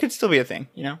 It could still be a thing.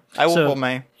 You know, I will hold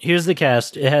my. Here's the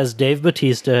cast. It has Dave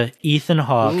Bautista, Ethan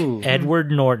Hawke,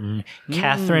 Edward Norton,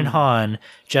 Catherine Hahn,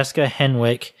 Jessica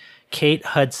Henwick, Kate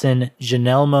Hudson,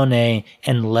 Janelle Monáe,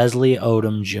 and Leslie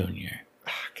Odom Jr.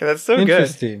 Okay, that's so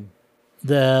interesting.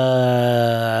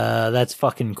 That's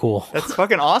fucking cool. That's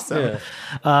fucking awesome.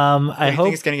 I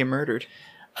hope he's gonna get murdered.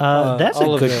 That's a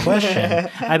good question.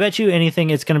 I bet you anything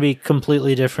it's going to be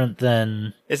completely different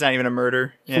than. It's not even a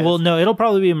murder. Yeah. Well, no, it'll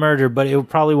probably be a murder, but it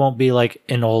probably won't be like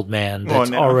an old man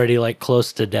that's already like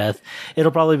close to death.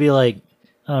 It'll probably be like,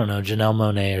 I don't know, Janelle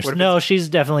Monáe or something. No, she's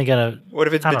definitely gonna. What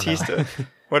if it's Batista?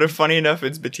 What if, funny enough,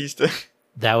 it's Batista?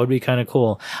 That would be kind of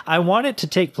cool. I want it to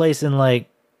take place in like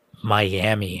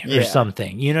Miami or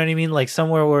something. You know what I mean? Like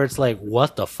somewhere where it's like,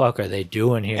 what the fuck are they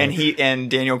doing here?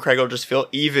 And Daniel Craig will just feel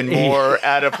even more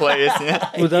out of place.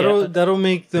 Well, that'll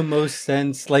make the most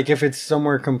sense. Like if it's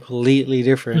somewhere completely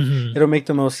different, it'll make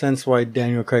the most sense why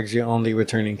Daniel Craig's the only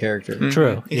returning character.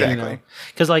 True, exactly.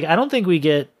 Because like I don't think we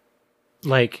get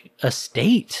like a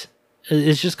state.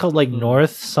 It's just called like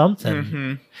North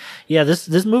something. Yeah,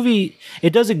 this movie,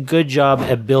 it does a good job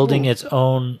at building its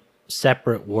own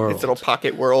separate world. Its little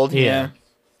pocket world. Yeah.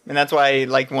 And that's why,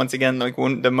 like, once again, like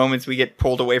when the moments we get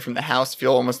pulled away from the house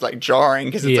feel almost like jarring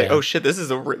because it's like, oh shit, this is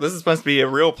supposed to be a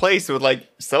real place with like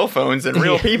cell phones and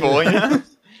real people. You know,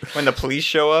 when the police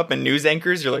show up and news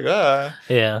anchors, you're like, ah.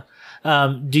 Yeah.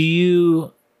 Do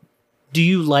you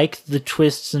like the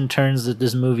twists and turns that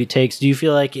this movie takes? Do you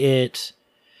feel like it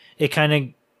kind of,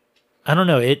 I don't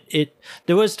know,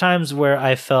 there was times where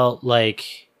I felt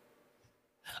like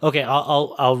Okay,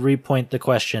 I'll repoint the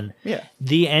question. Yeah.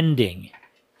 The ending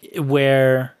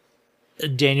where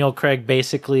Daniel Craig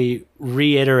basically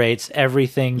reiterates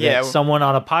everything that someone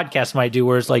on a podcast might do,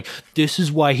 where it's like, this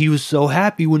is why he was so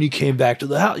happy when he came back to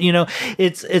the house. You know,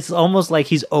 it's almost like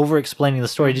he's over explaining the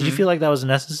story. Did you feel like that was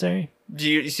necessary? So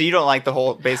you don't like the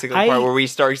whole basically part where we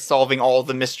start solving all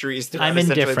the mysteries? I'm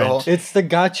indifferent. It's the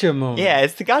gotcha moment. Yeah,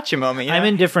 it's the gotcha moment. I'm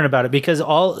indifferent about it because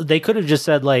they could have just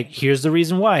said like, here's the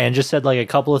reason why, and just said like a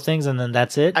couple of things, and then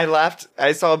that's it. I laughed.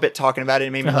 I saw a bit talking about it.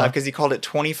 It made me laugh because he called it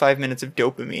 25 minutes of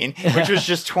dopamine, which was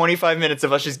just 25 minutes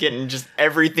of us just getting just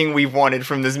everything we wanted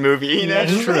from this movie. You know?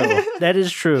 That's true. That is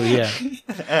true.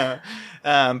 Yeah.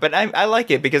 But I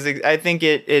like it because I think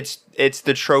it's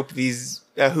the trope these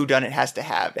whodunit has to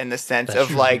have, in the sense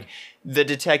of like the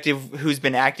detective who's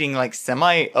been acting like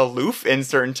semi aloof in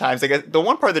certain times. Like the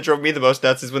one part that drove me the most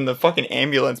nuts is when the fucking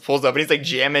ambulance pulls up and he's like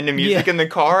jamming the music in the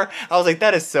car. I was like,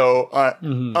 that is so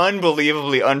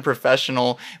unbelievably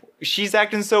unprofessional. She's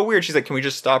acting so weird. She's like, can we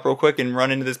just stop real quick and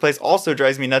run into this place? Also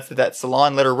drives me nuts that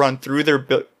salon let her run through their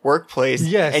workplace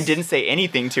and didn't say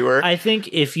anything to her. I think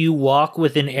if you walk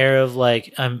with an air of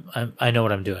like, I know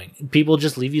what I'm doing, people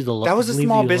just leave you the That was a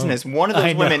small business. One of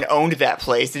those women owned that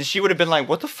place, and she would have been like,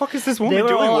 what the fuck is this woman doing?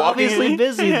 They were obviously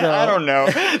busy, though. I don't know.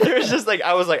 There's just like,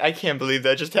 I was like, I can't believe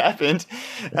that just happened.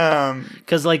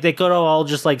 Because like they could have all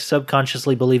just like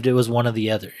subconsciously believed it was one of the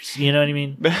others. You know what I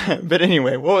mean? But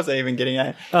anyway, what was I even getting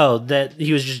at? Oh, that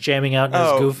he was just jamming out and it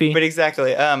was goofy. But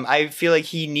exactly. I feel like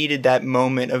he needed that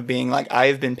moment of being like,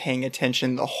 I've been paying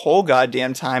attention the whole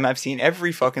goddamn time. I've seen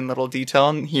every fucking little detail,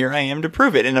 and here I am to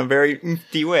prove it in a very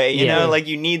empty way. You know, like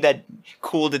you need that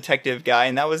cool detective guy,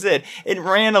 and that was it. It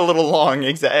ran a little long.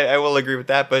 I will agree with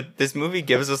that, but this movie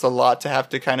gives us a lot to have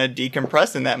to kind of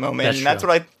decompress in that moment. That's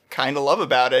what I kind of love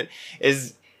about it,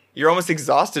 is you're almost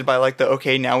exhausted by like the whole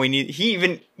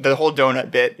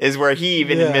donut bit is where he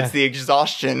even admits the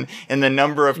exhaustion and the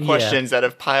number of questions that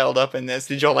have piled up in this.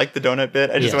 Did y'all like the donut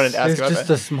bit? I just wanted to ask about that. It's just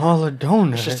a smaller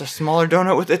donut. It's just a smaller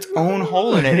donut with its own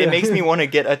hole in it. It makes me want to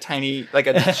get a tiny, like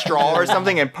a straw or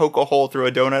something and poke a hole through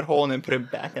a donut hole and then put it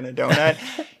back in a donut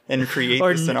and create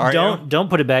the scenario. Don't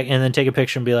put it back and then take a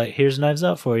picture and be like, here's Knives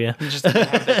Out for you. Just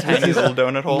have that tiny little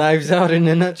donut hole. Knives Out in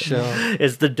a nutshell.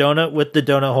 It's the donut with the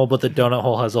donut hole, but the donut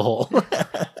hole has a hole.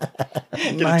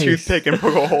 Get a toothpick and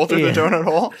poke a hole through the donut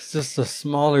hole. It's just a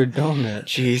smaller donut.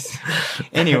 Jeez.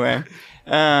 Anyway,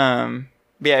 it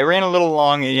ran a little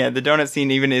long, and the donut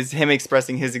scene even is him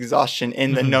expressing his exhaustion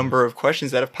in the number of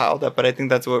questions that have piled up. But I think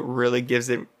that's what really gives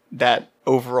it that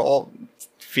overall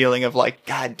feeling of like,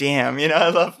 God damn, I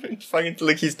love fucking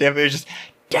Lakeith Stanfield. Just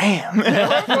damn,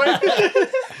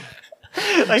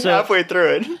 halfway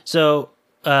through it. So.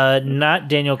 Not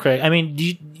Daniel Craig. I mean,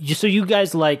 so you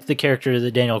guys like the character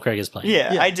that Daniel Craig is playing?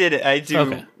 Yeah, I did it. I do.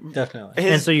 Okay. Definitely.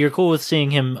 And so you're cool with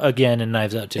seeing him again in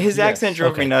Knives Out too? His accent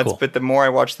drove me nuts, but the more I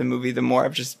watched the movie, the more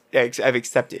I've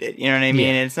accepted it. You know what I mean?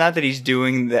 And it's not that he's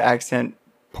doing the accent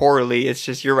poorly. It's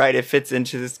just, you're right, it fits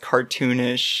into this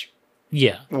cartoonish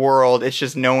world. It's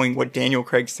just knowing what Daniel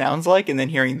Craig sounds like, and then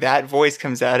hearing that voice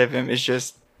comes out of him is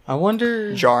just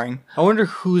jarring. I wonder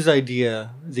whose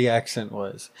idea the accent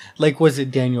was. Like, was it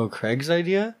Daniel Craig's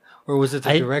idea, or was it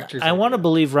the director's idea? I want to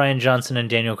believe Rian Johnson and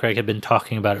Daniel Craig had been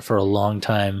talking about it for a long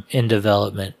time in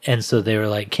development, and so they were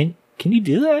like, "Can you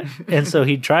do that?" And so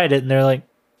he tried it, and they're like,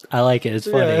 "I like it. It's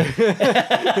funny."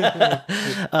 Yeah.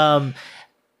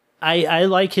 I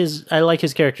like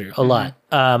his character a lot.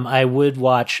 I would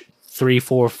watch 3,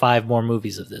 4, 5 more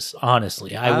movies of this.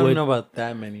 Honestly, I don't know about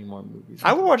that many more movies.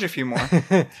 I would watch a few more,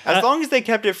 as long as they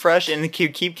kept it fresh and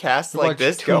keep casts like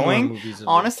this going.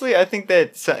 Honestly, I think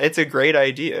that it's a great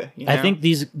idea. I think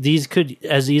these could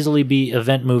as easily be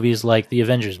event movies like the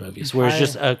Avengers movies, where it's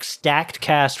just a stacked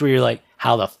cast where you're like,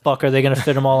 how the fuck are they going to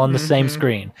fit them all on the same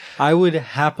screen? I would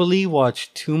happily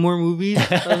watch 2 more movies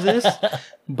of this,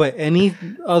 but any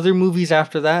other movies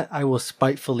after that, I will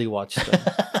spitefully watch them.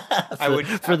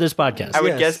 For this podcast. I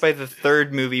would guess by the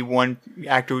 3rd movie, one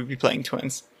actor would be playing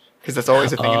twins. Because that's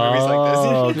always a thing in movies like this.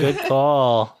 Oh, good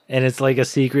call. And it's like a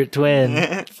secret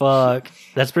twin. Fuck.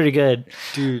 That's pretty good.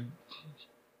 Dude.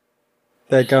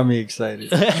 That got me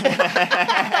excited.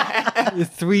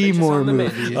 3 more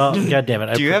movies. Oh, God damn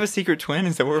it. Do you have a secret twin?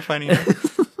 Is that what we're finding out?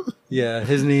 Yeah,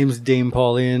 his name's Dame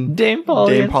Pauline. Dame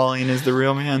Pauline is the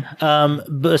real man. I'm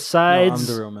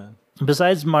the real man.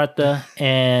 Besides Martha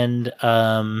and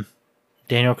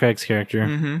Daniel Craig's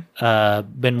character,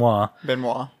 Benoit.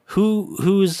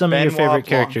 Who's some of your favorite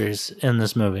characters in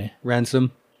this movie?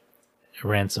 Ransom.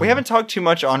 We haven't talked too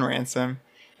much on Ransom.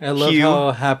 I love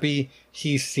how happy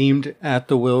he seemed at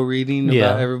the will reading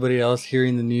about everybody else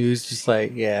hearing the news, just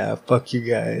like, yeah, fuck you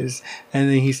guys. And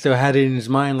then he still had it in his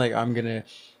mind, like, I'm going to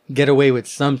get away with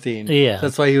something. Yeah.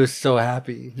 That's why he was so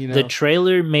happy. You know? The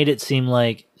trailer made it seem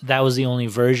like that was the only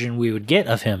version we would get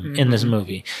of him in this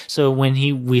movie. So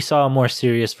when we saw a more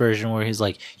serious version where he's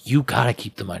like, you gotta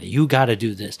keep the money, you gotta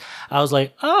do this, I was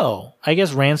like, oh, I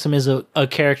guess Ransom is a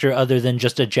character other than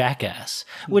just a jackass.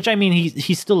 Which, I mean,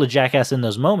 he's still a jackass in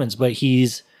those moments, but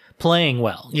he's playing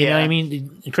well. You know what I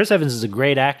mean? Chris Evans is a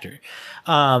great actor.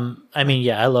 I mean,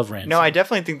 yeah, I love Ransom. No, I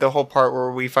definitely think the whole part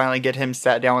where we finally get him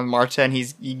sat down with Marta and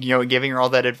he's, giving her all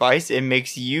that advice, it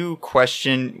makes you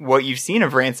question what you've seen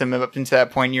of Ransom up until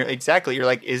that point. You're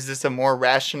like, is this a more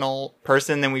rational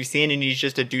person than we've seen and he's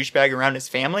just a douchebag around his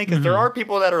family? Because there are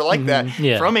people that are like that.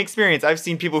 Yeah. From experience, I've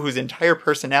seen people whose entire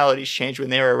personalities change when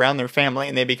they are around their family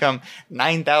and they become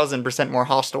 9,000% more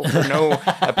hostile for no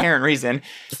apparent reason.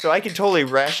 So I can totally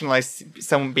rationalize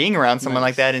someone being around someone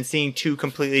like that and seeing two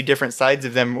completely different sides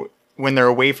of them when they're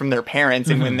away from their parents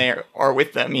and when they are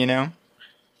with them,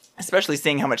 especially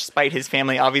seeing how much spite his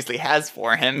family obviously has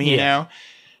for him, you know.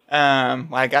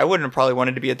 Like, I wouldn't have probably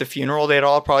wanted to be at the funeral. They'd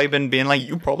all probably been being like,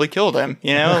 you probably killed him,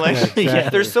 like,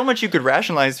 there's so much you could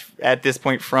rationalize at this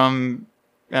point from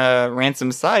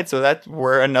Ransom's side. So that's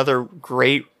where another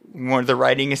great one, the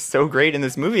writing is so great in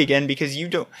this movie again, because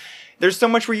there's so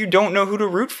much where you don't know who to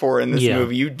root for in this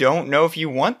movie. You don't know if you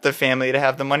want the family to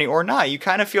have the money or not. You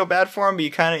kind of feel bad for them, but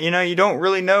you kind of, you don't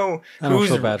really know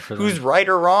who's right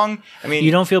or wrong. I mean,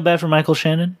 you don't feel bad for Michael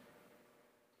Shannon?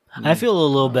 I feel a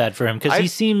little bad for him because he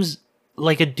seems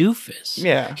like a doofus.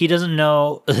 Yeah. He doesn't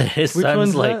know his Which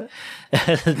son's one's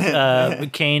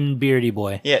like Kane Beardy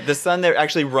Boy. Yeah, the son that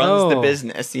actually runs the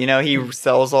business. He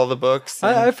sells all the books.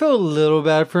 I feel a little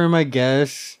bad for him, I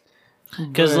guess.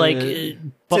 Because,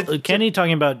 Kenny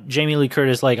talking about Jamie Lee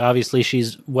Curtis, like, obviously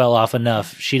she's well off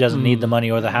enough. She doesn't need the money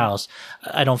or the house.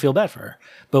 I don't feel bad for her.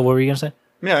 But what were you going to say?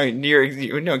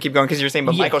 No, keep going, because you're saying,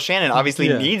 but Michael Shannon obviously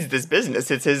needs this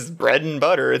business. It's his bread and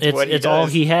butter. It's what he does. It's all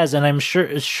he has, and I'm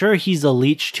sure he's a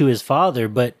leech to his father,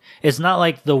 but it's not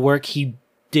like the work he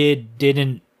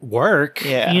didn't work.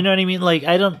 Yeah. You know what I mean? Like,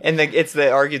 I don't... And it's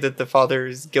the argue that the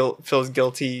father feels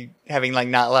guilty having, like,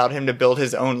 not allowed him to build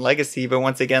his own legacy. But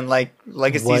once again, like,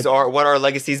 legacies what are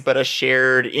legacies but a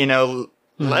shared,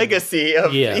 legacy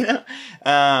of,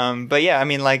 but yeah, I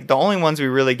mean, like, the only ones we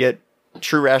really get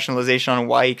true rationalization on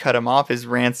why he cut him off is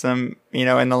Ransom,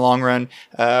 in the long run.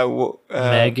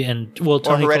 Meg and,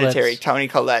 Tony Hereditary. Collette's. Tony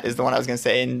Collette is the one I was going to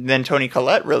say. And then Tony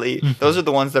Collette, really, those are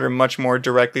the ones that are much more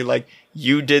directly like,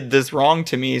 you did this wrong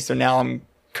to me, so now I'm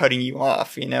cutting you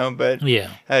off, But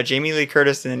Jamie Lee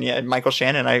Curtis and Michael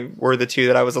Shannon, were the two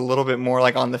that I was a little bit more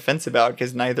like on the fence about,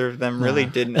 because neither of them really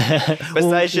didn't.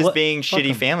 Besides just being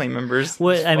shitty family members.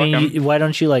 Why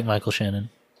don't you like Michael Shannon?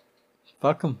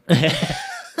 Fuck him.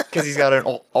 Because he's got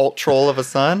an alt troll of a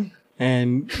son.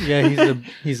 And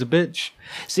he's a bitch.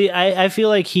 See, I feel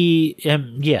like he's a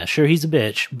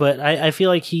bitch, but I feel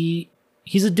like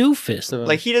he's a doofus.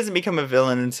 Like, he doesn't become a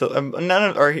villain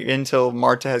until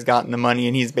Marta has gotten the money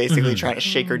and he's basically trying to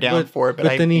shake her down for it.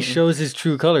 But then he shows his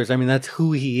true colors. I mean, that's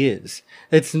who he is.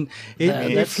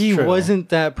 If he wasn't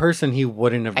that person, he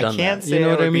wouldn't have done that. I can't say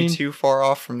I would be too far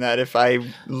off from that if I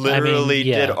literally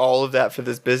did all of that for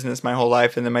this business my whole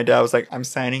life, and then my dad was like, I'm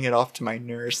signing it off to my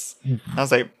nurse. I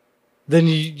was like, then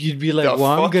you'd be like, well,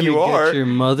 I'm going to get your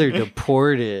mother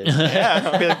deported. Yeah,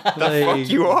 I'll be like, the fuck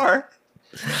you are.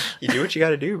 You do what you got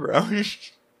to do, bro.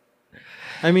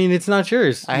 I mean, it's not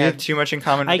yours. I have too much in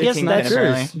common with I guess that's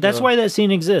yours. That's why that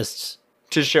scene exists.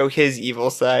 To show his evil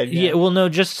side. Yeah, well, no,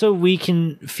 just so we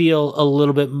can feel a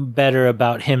little bit better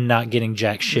about him not getting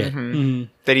jack shit.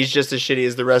 That he's just as shitty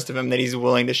as the rest of them, that he's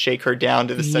willing to shake her down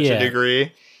to such a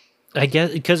degree. I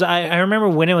guess, because I remember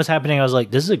when it was happening, I was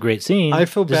like, this is a great scene. I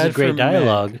feel bad for This is great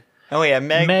dialogue. Meg. Oh, yeah,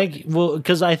 Meg. Well,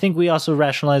 because I think we also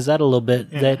rationalized that a little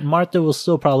bit, that Martha will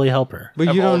still probably help her.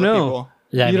 But you don't know.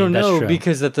 Yeah, you don't know,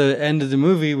 because at the end of the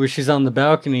movie where she's on the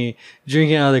balcony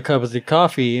drinking out of the cup of the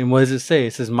coffee, and what does it say?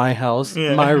 It says, my house,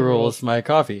 my rules, my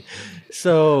coffee.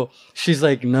 So she's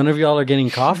like, none of y'all are getting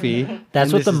coffee.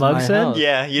 That's what the mug said? House.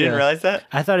 Yeah, you didn't realize that?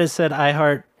 I thought it said I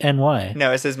heart NY.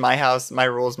 No, it says my house, my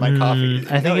rules, my coffee.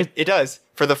 I think it does.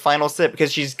 For the final sip,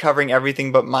 because she's covering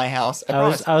everything but my house.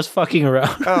 I was fucking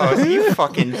around. Oh, you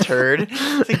fucking turd.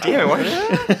 It's like, damn it,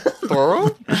 what?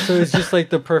 Plural? So it's just like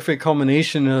the perfect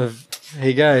culmination of,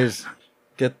 hey guys,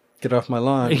 get off my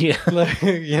lawn. Yeah.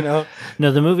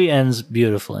 No, the movie ends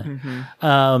beautifully.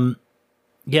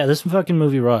 Yeah, this fucking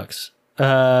movie rocks.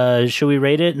 Should we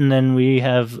rate it, and then we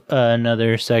have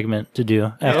another segment to do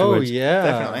afterwards? Oh yeah,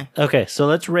 Definitely. Okay, so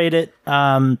let's rate it.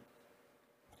 I'm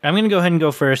gonna go ahead and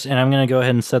go first, and I'm gonna go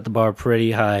ahead and set the bar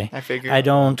pretty high. I figured. I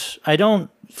don't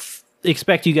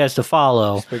expect you guys to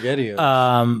follow.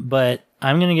 SpaghettiOs. But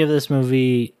I'm gonna give this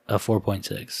movie a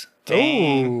 4.6.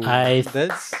 Dang.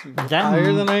 That's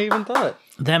higher than I even thought.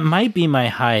 That might be my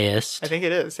highest. I think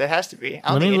it is. It has to be. I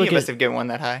don't Let me think any look of us at- have given one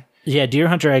that high. Yeah, Deer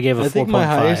Hunter I gave a 4.5. I think my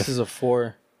highest is a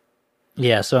 4.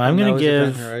 Yeah, so I'm And that gonna was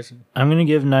Event give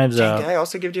Horizon. Knives Dang, Out. did I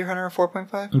also give Deer Hunter a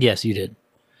 4.5? Yes, you did.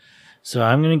 So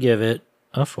I'm gonna give it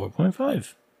a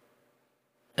 4.5.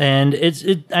 And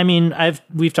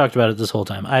we've talked about it this whole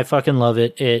time. I fucking love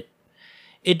it.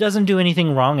 It doesn't do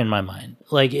anything wrong in my mind.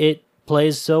 Like, it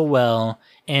plays so well,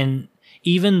 and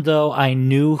even though I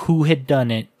knew who had done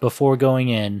it before going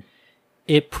in,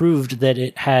 it proved that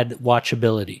it had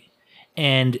watchability.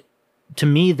 And to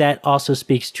me, that also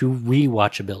speaks to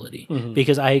rewatchability,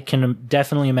 because I can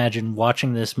definitely imagine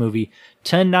watching this movie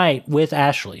tonight with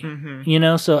Ashley. You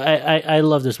know, so I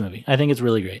love this movie. I think it's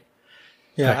really great.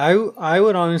 Yeah, I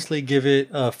would honestly give it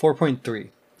a 4.3.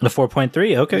 The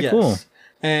 4.3. Okay, Yes. cool.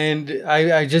 And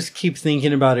I just keep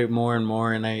thinking about it more and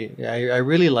more, and I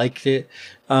really liked it.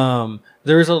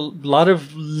 There's a lot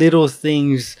of little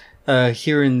things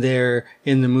here and there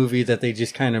in the movie that they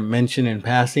just kind of mention in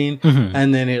passing,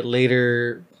 and then it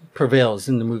later prevails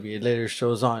in the movie. It later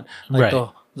shows on. Like Right.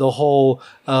 the whole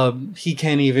he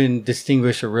can't even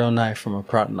distinguish a real knife from a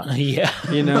prop knife. Yeah.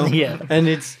 You know? Yeah. And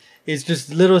it's just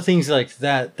little things like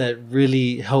that that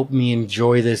really help me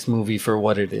enjoy this movie for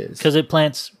what it is. Because it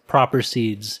plants proper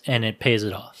seeds and it pays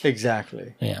it off.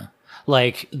 Exactly. Yeah.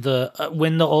 Like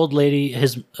when the old lady,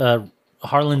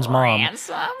 Harlan's mom.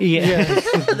 Yeah.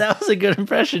 That was a good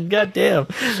impression. God damn.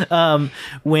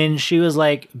 When she was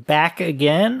like, back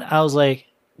again, I was like,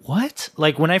 what?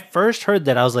 Like, when I first heard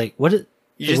that, I was like, what?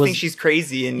 You just think she's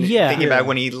crazy and thinking about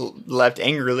when he left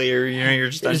angrily, or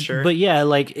you're just unsure. But yeah,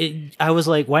 like I was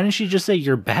like, why didn't she just say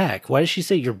you're back? Why did she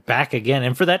say you're back again?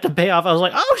 And for that to pay off, I was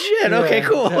like, oh shit, okay,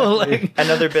 cool. Exactly. Like,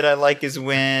 Another bit I like is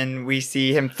when we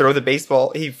see him throw the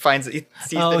baseball. He sees the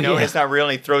note, and it's not real,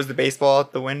 and he throws the baseball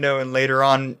out the window, and later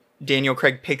on, Daniel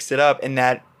Craig picks it up, and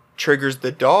that triggers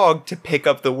the dog to pick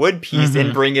up the wood piece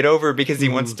and bring it over because he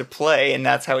wants to play, and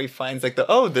that's how he finds like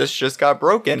this just got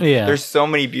broken. Yeah. There's so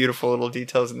many beautiful little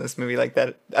details in this movie like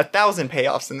that. 1,000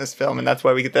 payoffs in this film, and that's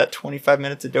why we get that 25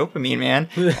 minutes of dopamine, man.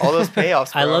 All those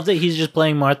payoffs. Bro. I love that he's just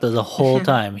playing Martha the whole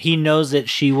time. He knows that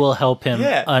she will help him.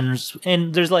 Yeah.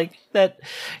 And there's like that.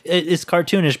 It's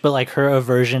cartoonish, but like her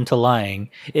aversion to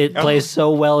lying, it plays so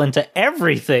well into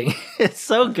everything. It's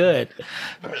so good.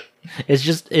 It's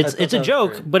just it's a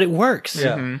joke, great. but it works.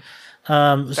 Yeah.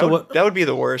 That would be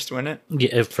the worst, wouldn't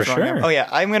it? Yeah, for sure. Oh yeah,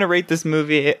 I'm gonna rate this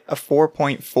movie a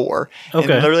 4.4. And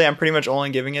Okay. literally, I'm pretty much only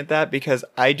giving it that because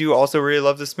I do also really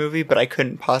love this movie, but I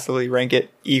couldn't possibly rank it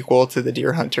equal to The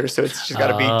Deer Hunter, so it's just got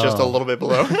to be just a little bit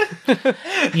below.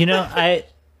 You know, I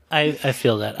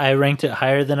feel that I ranked it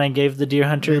higher than I gave The Deer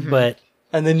Hunter, but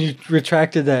And then you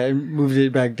retracted that and moved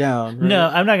it back down. Right? no,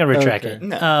 I'm not gonna retract Okay. it.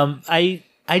 No.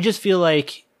 I just feel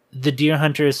like The Deer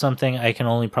Hunter is something I can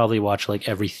only probably watch like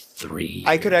every 3 years.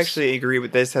 I could actually agree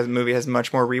with this. The movie has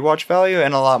much more rewatch value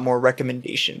and a lot more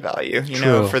recommendation value, you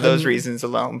know, True. for those reasons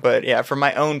alone. But yeah, for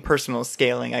my own personal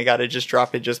scaling, I got to just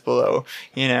drop it just below,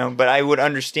 you know, but I would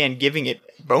understand giving it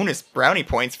bonus brownie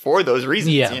points for those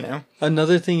reasons, Yeah. you know.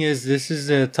 Another thing is this is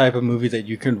a type of movie that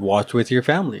you can watch with your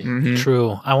family.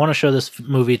 True. I want to show this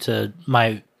movie to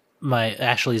my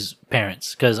Ashley's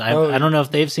parents because I don't know if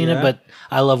they've seen it, yeah? but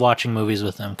I love watching movies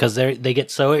with them because they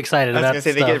get so excited I was about going to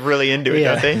say stuff. they get really into it,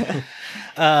 Yeah. don't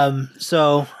they?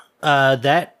 So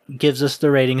that gives us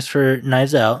the ratings for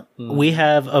Knives Out. We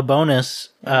have a bonus.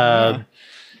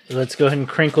 Let's go ahead and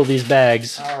crinkle these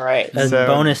bags. All right. A So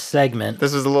bonus segment.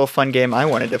 this was a little fun game I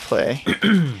wanted to play.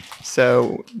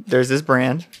 So there's this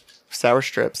brand, Sour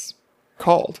Strips,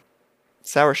 called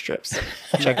Sour Strips.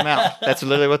 Check them out. That's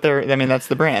literally what that's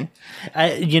the brand.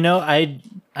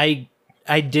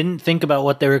 I didn't think about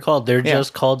what they were called. They're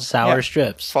just called Sour Yeah.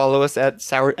 Strips. Follow us at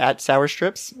Sour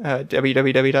Strips,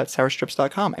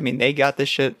 www.sourstrips.com. I mean, they got this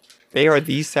shit. They are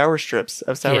the Sour Strips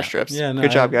of Sour Yeah. Strips. Yeah, no,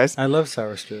 Good job, guys. I love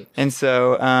sour strips. And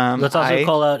so, Let's also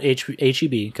call out HEB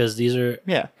because these are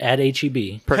at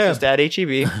HEB. purchased at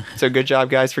HEB. So good job,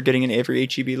 guys, for getting in every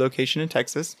HEB location in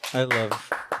Texas. I love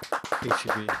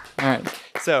HEB. All right.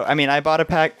 So, I mean, I bought a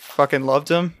pack, fucking loved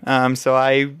them. So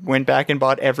I went back and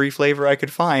bought every flavor I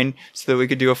could find so that we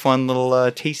could do a fun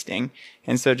little tasting.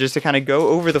 And so just to kind of go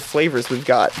over the flavors we've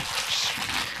got.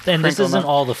 And this Crinkle isn't them.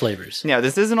 all the flavors. No,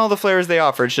 this isn't all the flavors they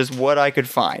offer. It's just what I could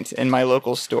find in my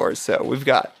local stores. So we've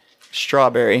got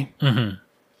strawberry,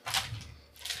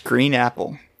 green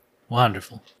apple,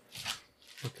 Wonderful.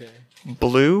 Okay.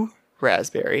 blue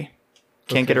raspberry.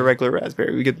 Can't get a regular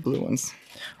raspberry. We get the blue ones.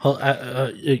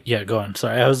 Yeah, go on.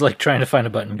 Sorry, I was like trying to find a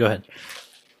button. Go ahead.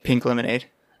 Pink lemonade.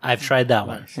 I've tried that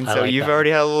one. And I so like you've that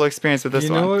already had a little experience with this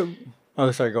You one. know what?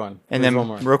 Oh, sorry. Go on. And There's then, one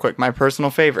more. real quick, my personal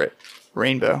favorite,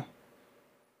 rainbow.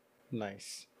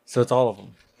 Nice. So it's all of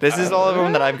them. This is all of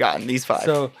them that I've gotten. These 5.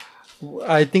 So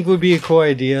I think would be a cool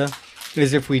idea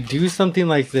is if we do something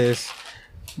like this,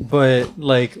 but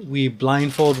like we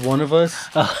blindfold one of us.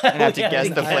 and have to guess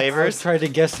the I'll flavors. try to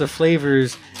guess the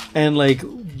flavors, and like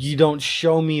you don't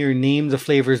show me or name the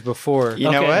flavors before.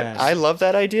 You know Okay. what? Yes. I love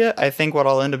that idea. I think what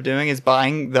I'll end up doing is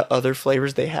buying the other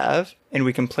flavors they have, and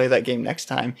we can play that game next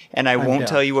time. And I won't down.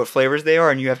 tell you what flavors they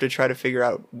are, and you have to try to figure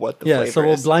out what the Yeah, flavor so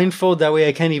we'll is. blindfold. That way,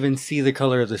 I can't even see the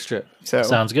color of the strip. So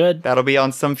Sounds good. that'll be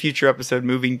on some future episode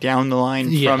moving down the line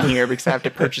Yeah. from here because I have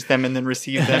to purchase them and then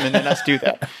receive them and then us do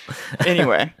that.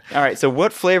 Anyway, all right. So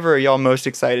what flavor are y'all most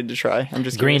excited to try? I'm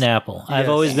just Green curious. apple. I've Yes.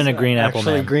 always been a green apple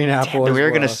Actually, man. green apple. as We're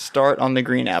going to well. start on the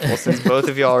green apple since both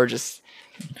of y'all are just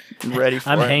ready for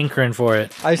I'm it. hankering for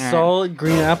it. I saw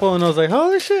green apple and I was like,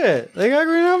 "Holy shit! They got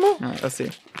green apple." All right, let's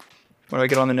see. What do I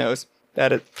get on the nose?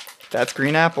 That's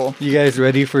green apple. You guys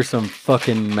ready for some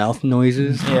fucking mouth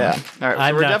noises? Yeah. All right. So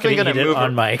I'm we're not definitely gonna going to eat it move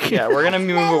on mic. Yeah, we're going to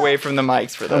move away from the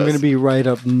mics for those. I'm gonna be right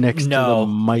up next to No,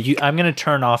 the mic. I'm gonna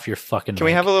turn off your fucking. Can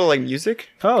we have a little like music?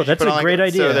 Oh, that's Put a on, like, great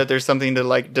idea. So that there's something to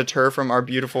like deter from our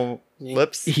beautiful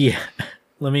lips. Yeah.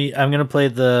 I'm gonna play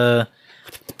the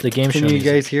game show Can you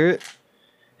music, guys hear it?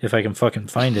 if I can fucking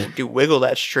find it. Do wiggle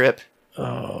that strip.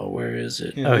 Oh, where is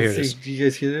it? Yeah, Oh, here let's it is. see. Do you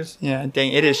guys hear this? Yeah,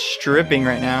 dang, it is stripping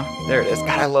right now. There it is.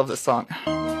 God, I love this song.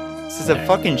 This is a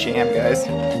fucking jam, guys.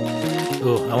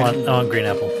 Ooh, I want green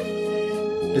apple.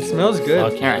 It smells good.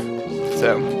 Fuck. All right.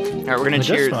 So, all right, we're gonna It does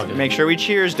cheers. smell good. Make sure we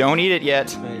cheers. Don't eat it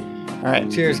yet. All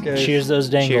right. Cheers, guys. Cheers those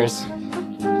dangles. Cheers.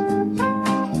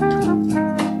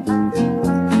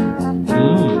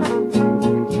 Mm.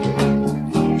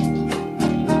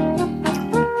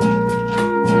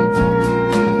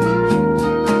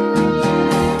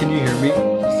 Can you hear me?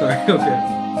 Sorry. Okay.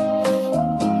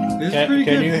 This is pretty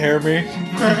good. hear me?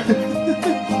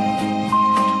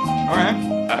 All right.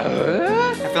 I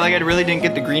feel like I really didn't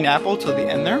get the green apple till the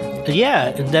end there,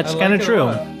 Yeah, that's I kind of like it a true.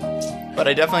 lot. but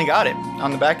I definitely got it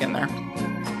on the back end there.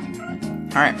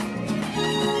 All right.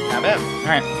 Not bad. All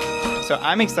right. So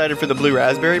I'm excited for the blue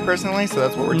raspberry personally, so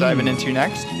that's what we're diving into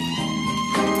next.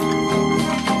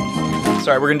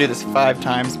 Sorry, we're gonna do this 5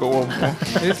 times, but we'll.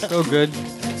 It's so good.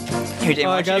 Here, Dave, Oh,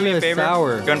 why I don't you do me got a it favor?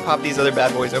 sour. Go and pop these other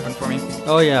bad boys open for me.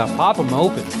 Oh yeah, pop them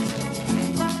open.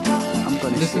 I'm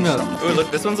gonna Listen up. Ooh, look,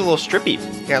 this one's a little strippy.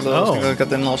 Got got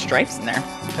them little stripes in there.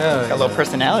 Hell Got a little yeah.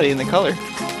 personality in the color.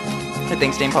 Hey,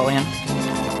 thanks, Dame Paulian.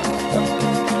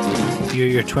 You're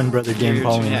your twin brother, Dame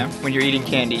Pauline. Yeah, when you're eating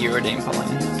candy, you're a Dame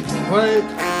Paulian. What?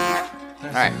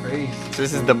 All right. Crazy. So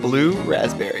this is the blue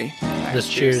raspberry. All right, This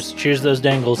cheers. Cheers those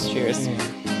dangles. Cheers.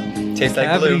 Tastes like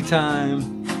Cavity blue.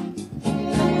 time.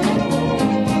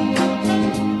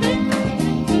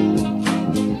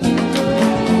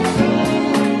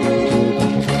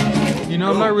 You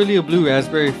know, I'm not really a blue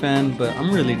raspberry fan, but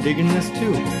I'm really digging this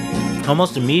too.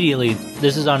 Almost immediately,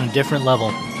 this is on a different level.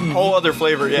 Whole other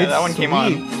flavor. Yeah, It's that one came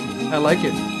on. sweet. I like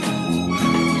it.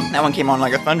 That one came on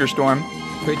like a thunderstorm.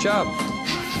 Great job.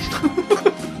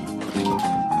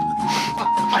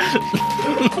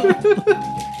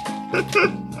 That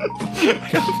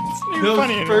That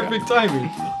was perfect timing.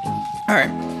 All right,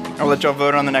 I'll let y'all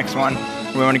vote on the next one.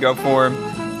 We want to go for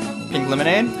pink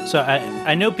lemonade. So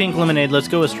I know pink lemonade. Let's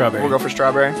go with strawberry. We'll go for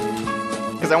strawberry.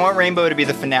 Because I want rainbow to be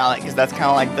the finale. Because that's kind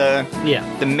of like Yeah,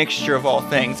 the mixture of all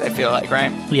things. I feel like,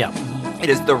 right? yeah. It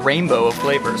is the rainbow of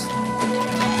flavors.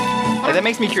 And that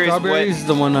makes me curious. Strawberry What is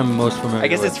the one I'm most familiar I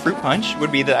guess with. it's fruit punch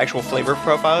would be the actual flavor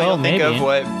profile. Oh, You'll think maybe. of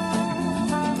what.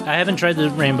 I haven't tried the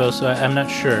rainbow, so I'm not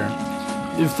sure.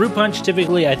 Fruit punch,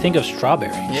 typically, I think of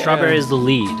strawberry. Yeah. Strawberry is the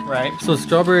lead. Right. So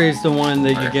strawberry is the one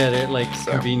that you Alright. get at like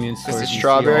So, convenience this stores. is you see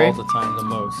strawberry. all the time, the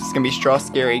most. It's gonna be straw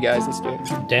scary, guys. Let's do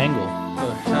it. Dangle.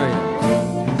 Oh, hell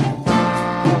yeah.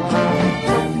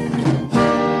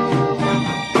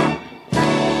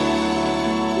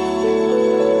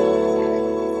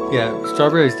 Yeah,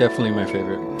 strawberry is definitely my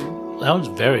favorite. That one's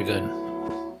very good.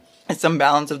 It's some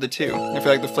balance of the two. I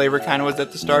feel like the flavor kind of was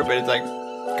at the start, but it's like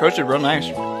coated real nice.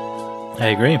 I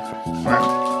agree.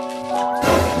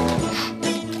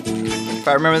 If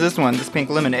I remember this one, this pink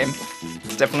lemonade,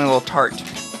 it's definitely a little tart.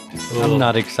 Ooh. I'm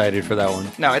not excited for that one.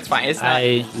 No, it's fine. It's not.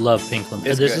 I love pink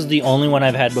lemonade. It's This good. is the only one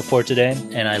I've had before today,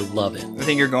 and I love it. I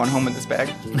think you're going home with this bag.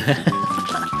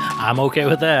 I'm okay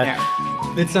with that. Yeah.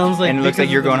 It sounds like, and it looks like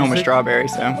because you're of the going home with music- strawberry.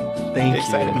 So Thank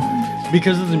excited. you.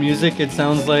 Because of the music, it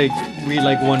sounds like we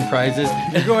like won prizes.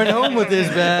 You're going home with this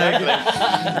bag.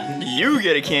 You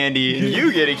get a candy, and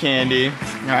you get a candy.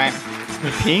 All right,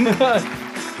 pink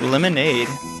lemonade.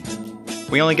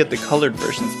 We only get the colored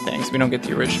versions of things. We don't get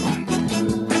the original.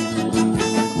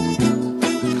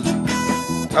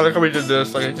 I like how we did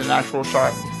this, like it's an actual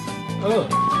shot. Oh.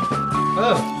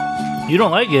 You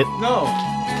don't like it? No.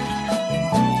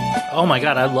 Oh my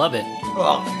god, I love it.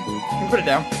 Well, you can put it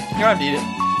down. You don't have to eat it.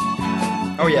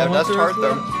 Oh yeah, want that's the tart rest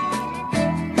though.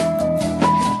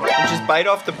 You just bite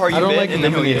off the part you I don't bit, like and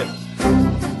then he'll eat lemonade.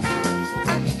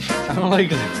 it. I don't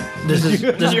like it. This is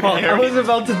Paul. I was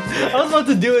about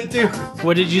to do it too.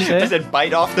 What did you I say? said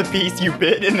bite off the piece you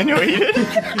bit, and then he'll eat it.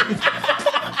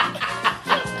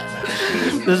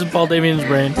 This is Paul Damien's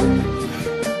brain.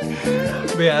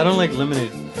 But yeah, I don't like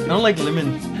lemonade. I don't like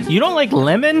lemon. You don't like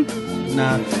lemon?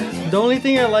 Nah. The only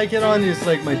thing I like it on is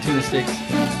like my tuna sticks.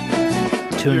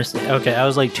 Tuna stick. Okay, I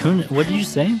was like tuna. What did you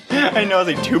say? I know, I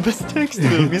was like tuba sticks.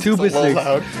 Dude, the music's Tuba a little sticks.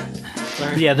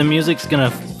 loud. Yeah, the music's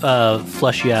gonna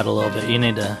flush you out a little bit. You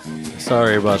need to.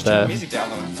 Sorry about Turn the that. music down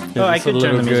low. Oh, I this could a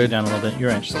turn the little music good? down a little bit.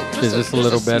 You're right. Is this a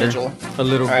little better? smidgel. A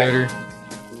little All right.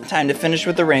 better. Time to finish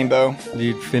with the rainbow.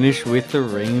 Dude, finish with the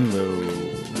rainbow.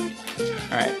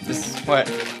 All right, this is what?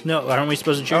 No, aren't we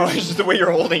supposed to Oh, choose? it's just the way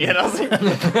you're holding it. I was like,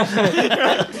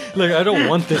 Look, I don't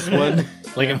want this one.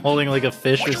 Like I'm holding like a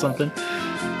fish or something.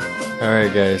 All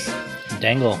right, guys.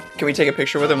 Dangle. can we take a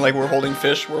picture with him like we're holding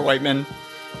fish? We're white men.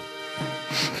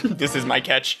 This is my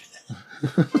catch.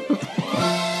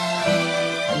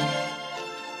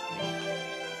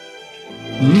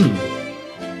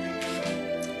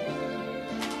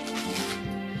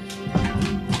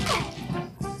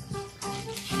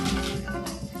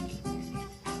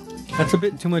 That's a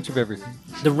bit too much of everything.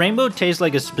 The rainbow tastes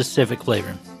like a specific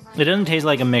flavor. It doesn't taste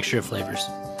like a mixture of flavors.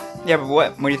 Yeah, but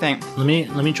what? What do you think? Let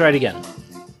me try it again.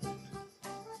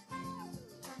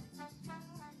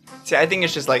 See, I think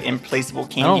it's just like implaceable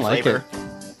candy don't like flavor.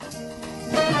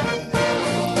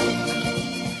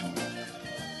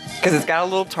 Because it's got a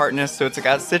little tartness, so it's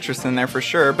got citrus in there for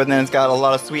sure. But then it's got a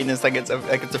lot of sweetness, like it's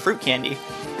a fruit candy.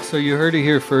 So you heard it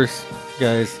here first,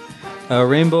 guys.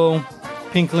 Rainbow,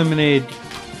 pink lemonade.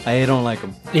 I don't like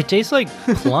them. It tastes like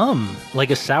plum,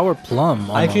 like a sour plum.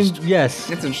 Almost. I can,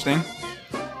 yes, It's interesting.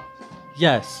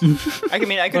 yes. I could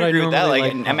But I agree with that. normally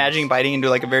Like, like imagining biting into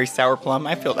like a very sour plum.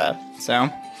 I feel that. So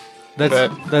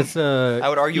That's I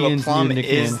would argue Ian's a plum new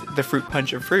is nickname. the fruit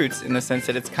punch of fruits in the sense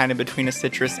that it's kind of between a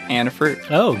citrus and a fruit.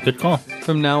 Oh, good call.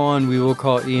 From now on, we will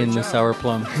call Ian the sour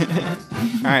plum.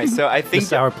 All right, so I think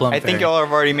sour plum I think fairy. y'all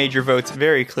have already made your votes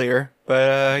very clear.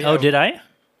 But yeah, Oh, did I?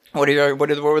 what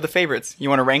were the favorites? You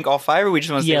want to rank all five, or we just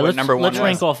want to say Yeah, what let's number one let's was?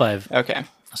 rank all five. Okay.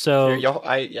 So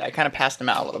I kind of passed them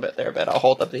out a little bit there, but I'll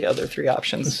hold up the other three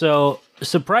options. So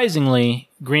surprisingly,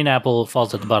 green apple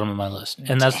falls at the bottom of my list,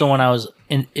 and that's the one I was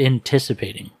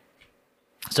anticipating.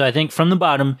 So I think from the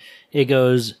bottom it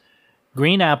goes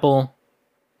green apple,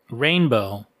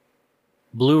 rainbow,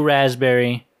 blue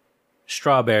raspberry,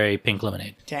 strawberry, pink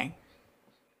lemonade. Dang,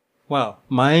 Wow,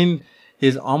 mine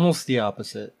is almost the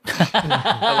opposite.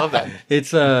 I love that.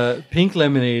 It's pink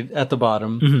lemonade at the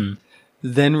bottom,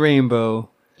 then rainbow,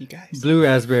 You guys, blue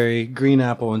raspberry, green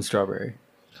apple, and strawberry.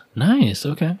 Nice.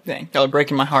 Okay. dang, y'all are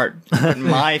breaking my heart.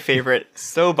 My favorite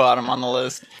so bottom on the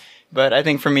list, but I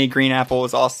think for me, green apple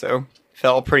was also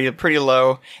fell pretty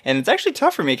low, and it's actually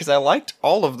tough for me because I liked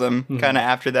all of them kind of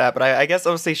after that. But I guess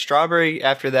I would say strawberry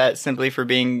after that simply for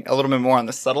being a little bit more on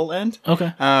the subtle end.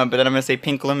 Okay. But then I'm gonna say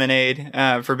pink lemonade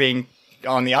for being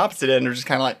on the opposite end, or just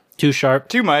kind of like Too sharp.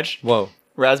 too much. Whoa.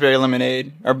 Raspberry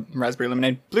lemonade,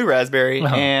 blue raspberry,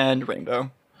 Uh-huh. and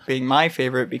rainbow being my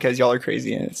favorite because y'all are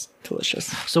crazy and it's delicious.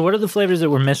 So what are the flavors that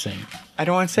we're missing? I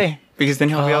don't want to say because then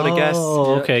he'll be able to guess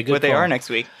Oh, okay. Good what they call. are next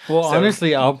week. Well, So-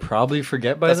 honestly, I'll probably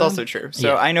forget by That's then. also true. So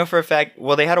Yeah. I know for a fact,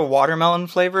 well, they had a watermelon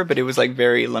flavor, but it was like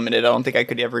very limited. I don't think I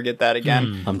could ever get that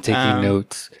again. I'm taking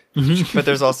notes. But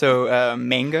there's also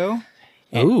mango,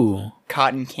 Ooh.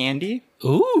 cotton candy,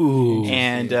 Ooh.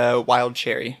 and wild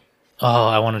cherry. Oh,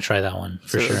 I want to try that one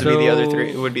for So sure. It would be the other So-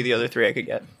 three. It would be the other three I could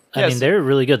get. I mean, they're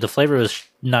really good. The flavor was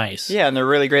nice. Yeah, and they're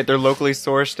really great. They're locally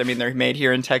sourced. I mean, they're made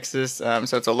here in Texas, so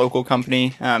it's a local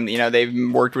company.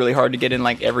 They've worked really hard to get in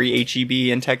like every HEB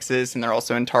in Texas, and they're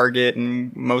also in Target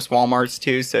and most Walmarts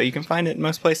too. So you can find it in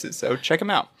most places. So check them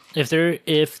out. If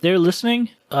they're listening,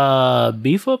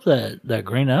 beef up that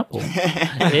green apple.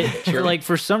 Like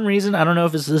for some reason, I don't know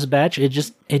if it's this batch. It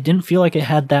didn't feel like it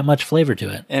had that much flavor to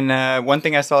it. And one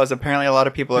thing I saw is apparently a lot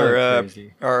of people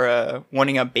Crazy. are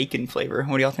wanting a bacon flavor.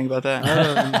 What do y'all think about that?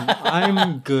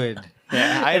 I'm good.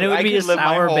 Yeah, And it would be could a live my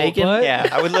sour whole- bacon? Yeah,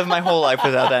 I would live my whole life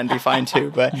without that and be fine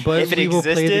too. But if it we will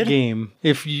existed, play the game.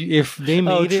 If they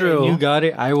made it true. and you got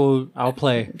it, I'll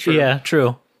play. Yeah,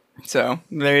 true. so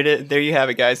there you have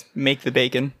it, guys. Make the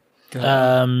bacon.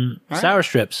 Sour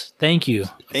Strips, thank you.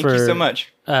 Thank you so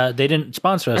much They didn't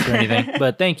sponsor us or anything,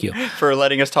 but thank you. for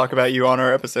letting us talk about you on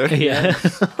our episode. Yeah.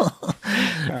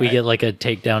 We get like a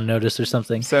takedown notice or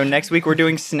something. So next week we're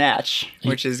doing Snatch,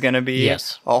 which is going to be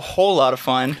a whole lot of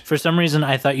fun. For some reason,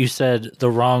 I thought you said the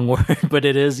wrong word, but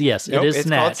it is, it is it's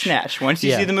Snatch. called Snatch. Once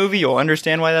you see the movie, you'll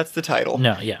understand why that's the title.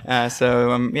 No, yeah.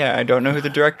 I don't know who the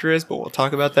director is, but we'll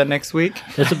talk about that next week.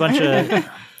 It's a bunch of...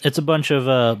 It's a bunch of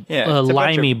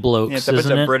limey blokes, it's a bunch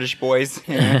of British boys.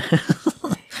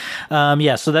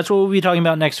 Yeah. So that's what we'll be talking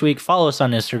about next week. Follow us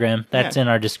on Instagram. That's in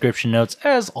our description notes.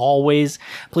 As always,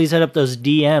 please head up those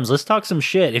DMs. Let's talk some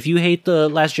shit. If you hate The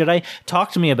Last Jedi,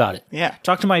 talk to me about it. Yeah.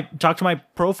 Talk to my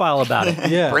profile about it.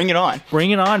 Yeah. Bring it on.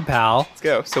 Bring it on, pal. Let's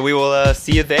go. So we will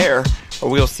see you there, or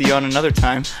we'll see you on another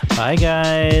time. Bye,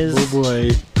 guys. Oh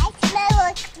boy.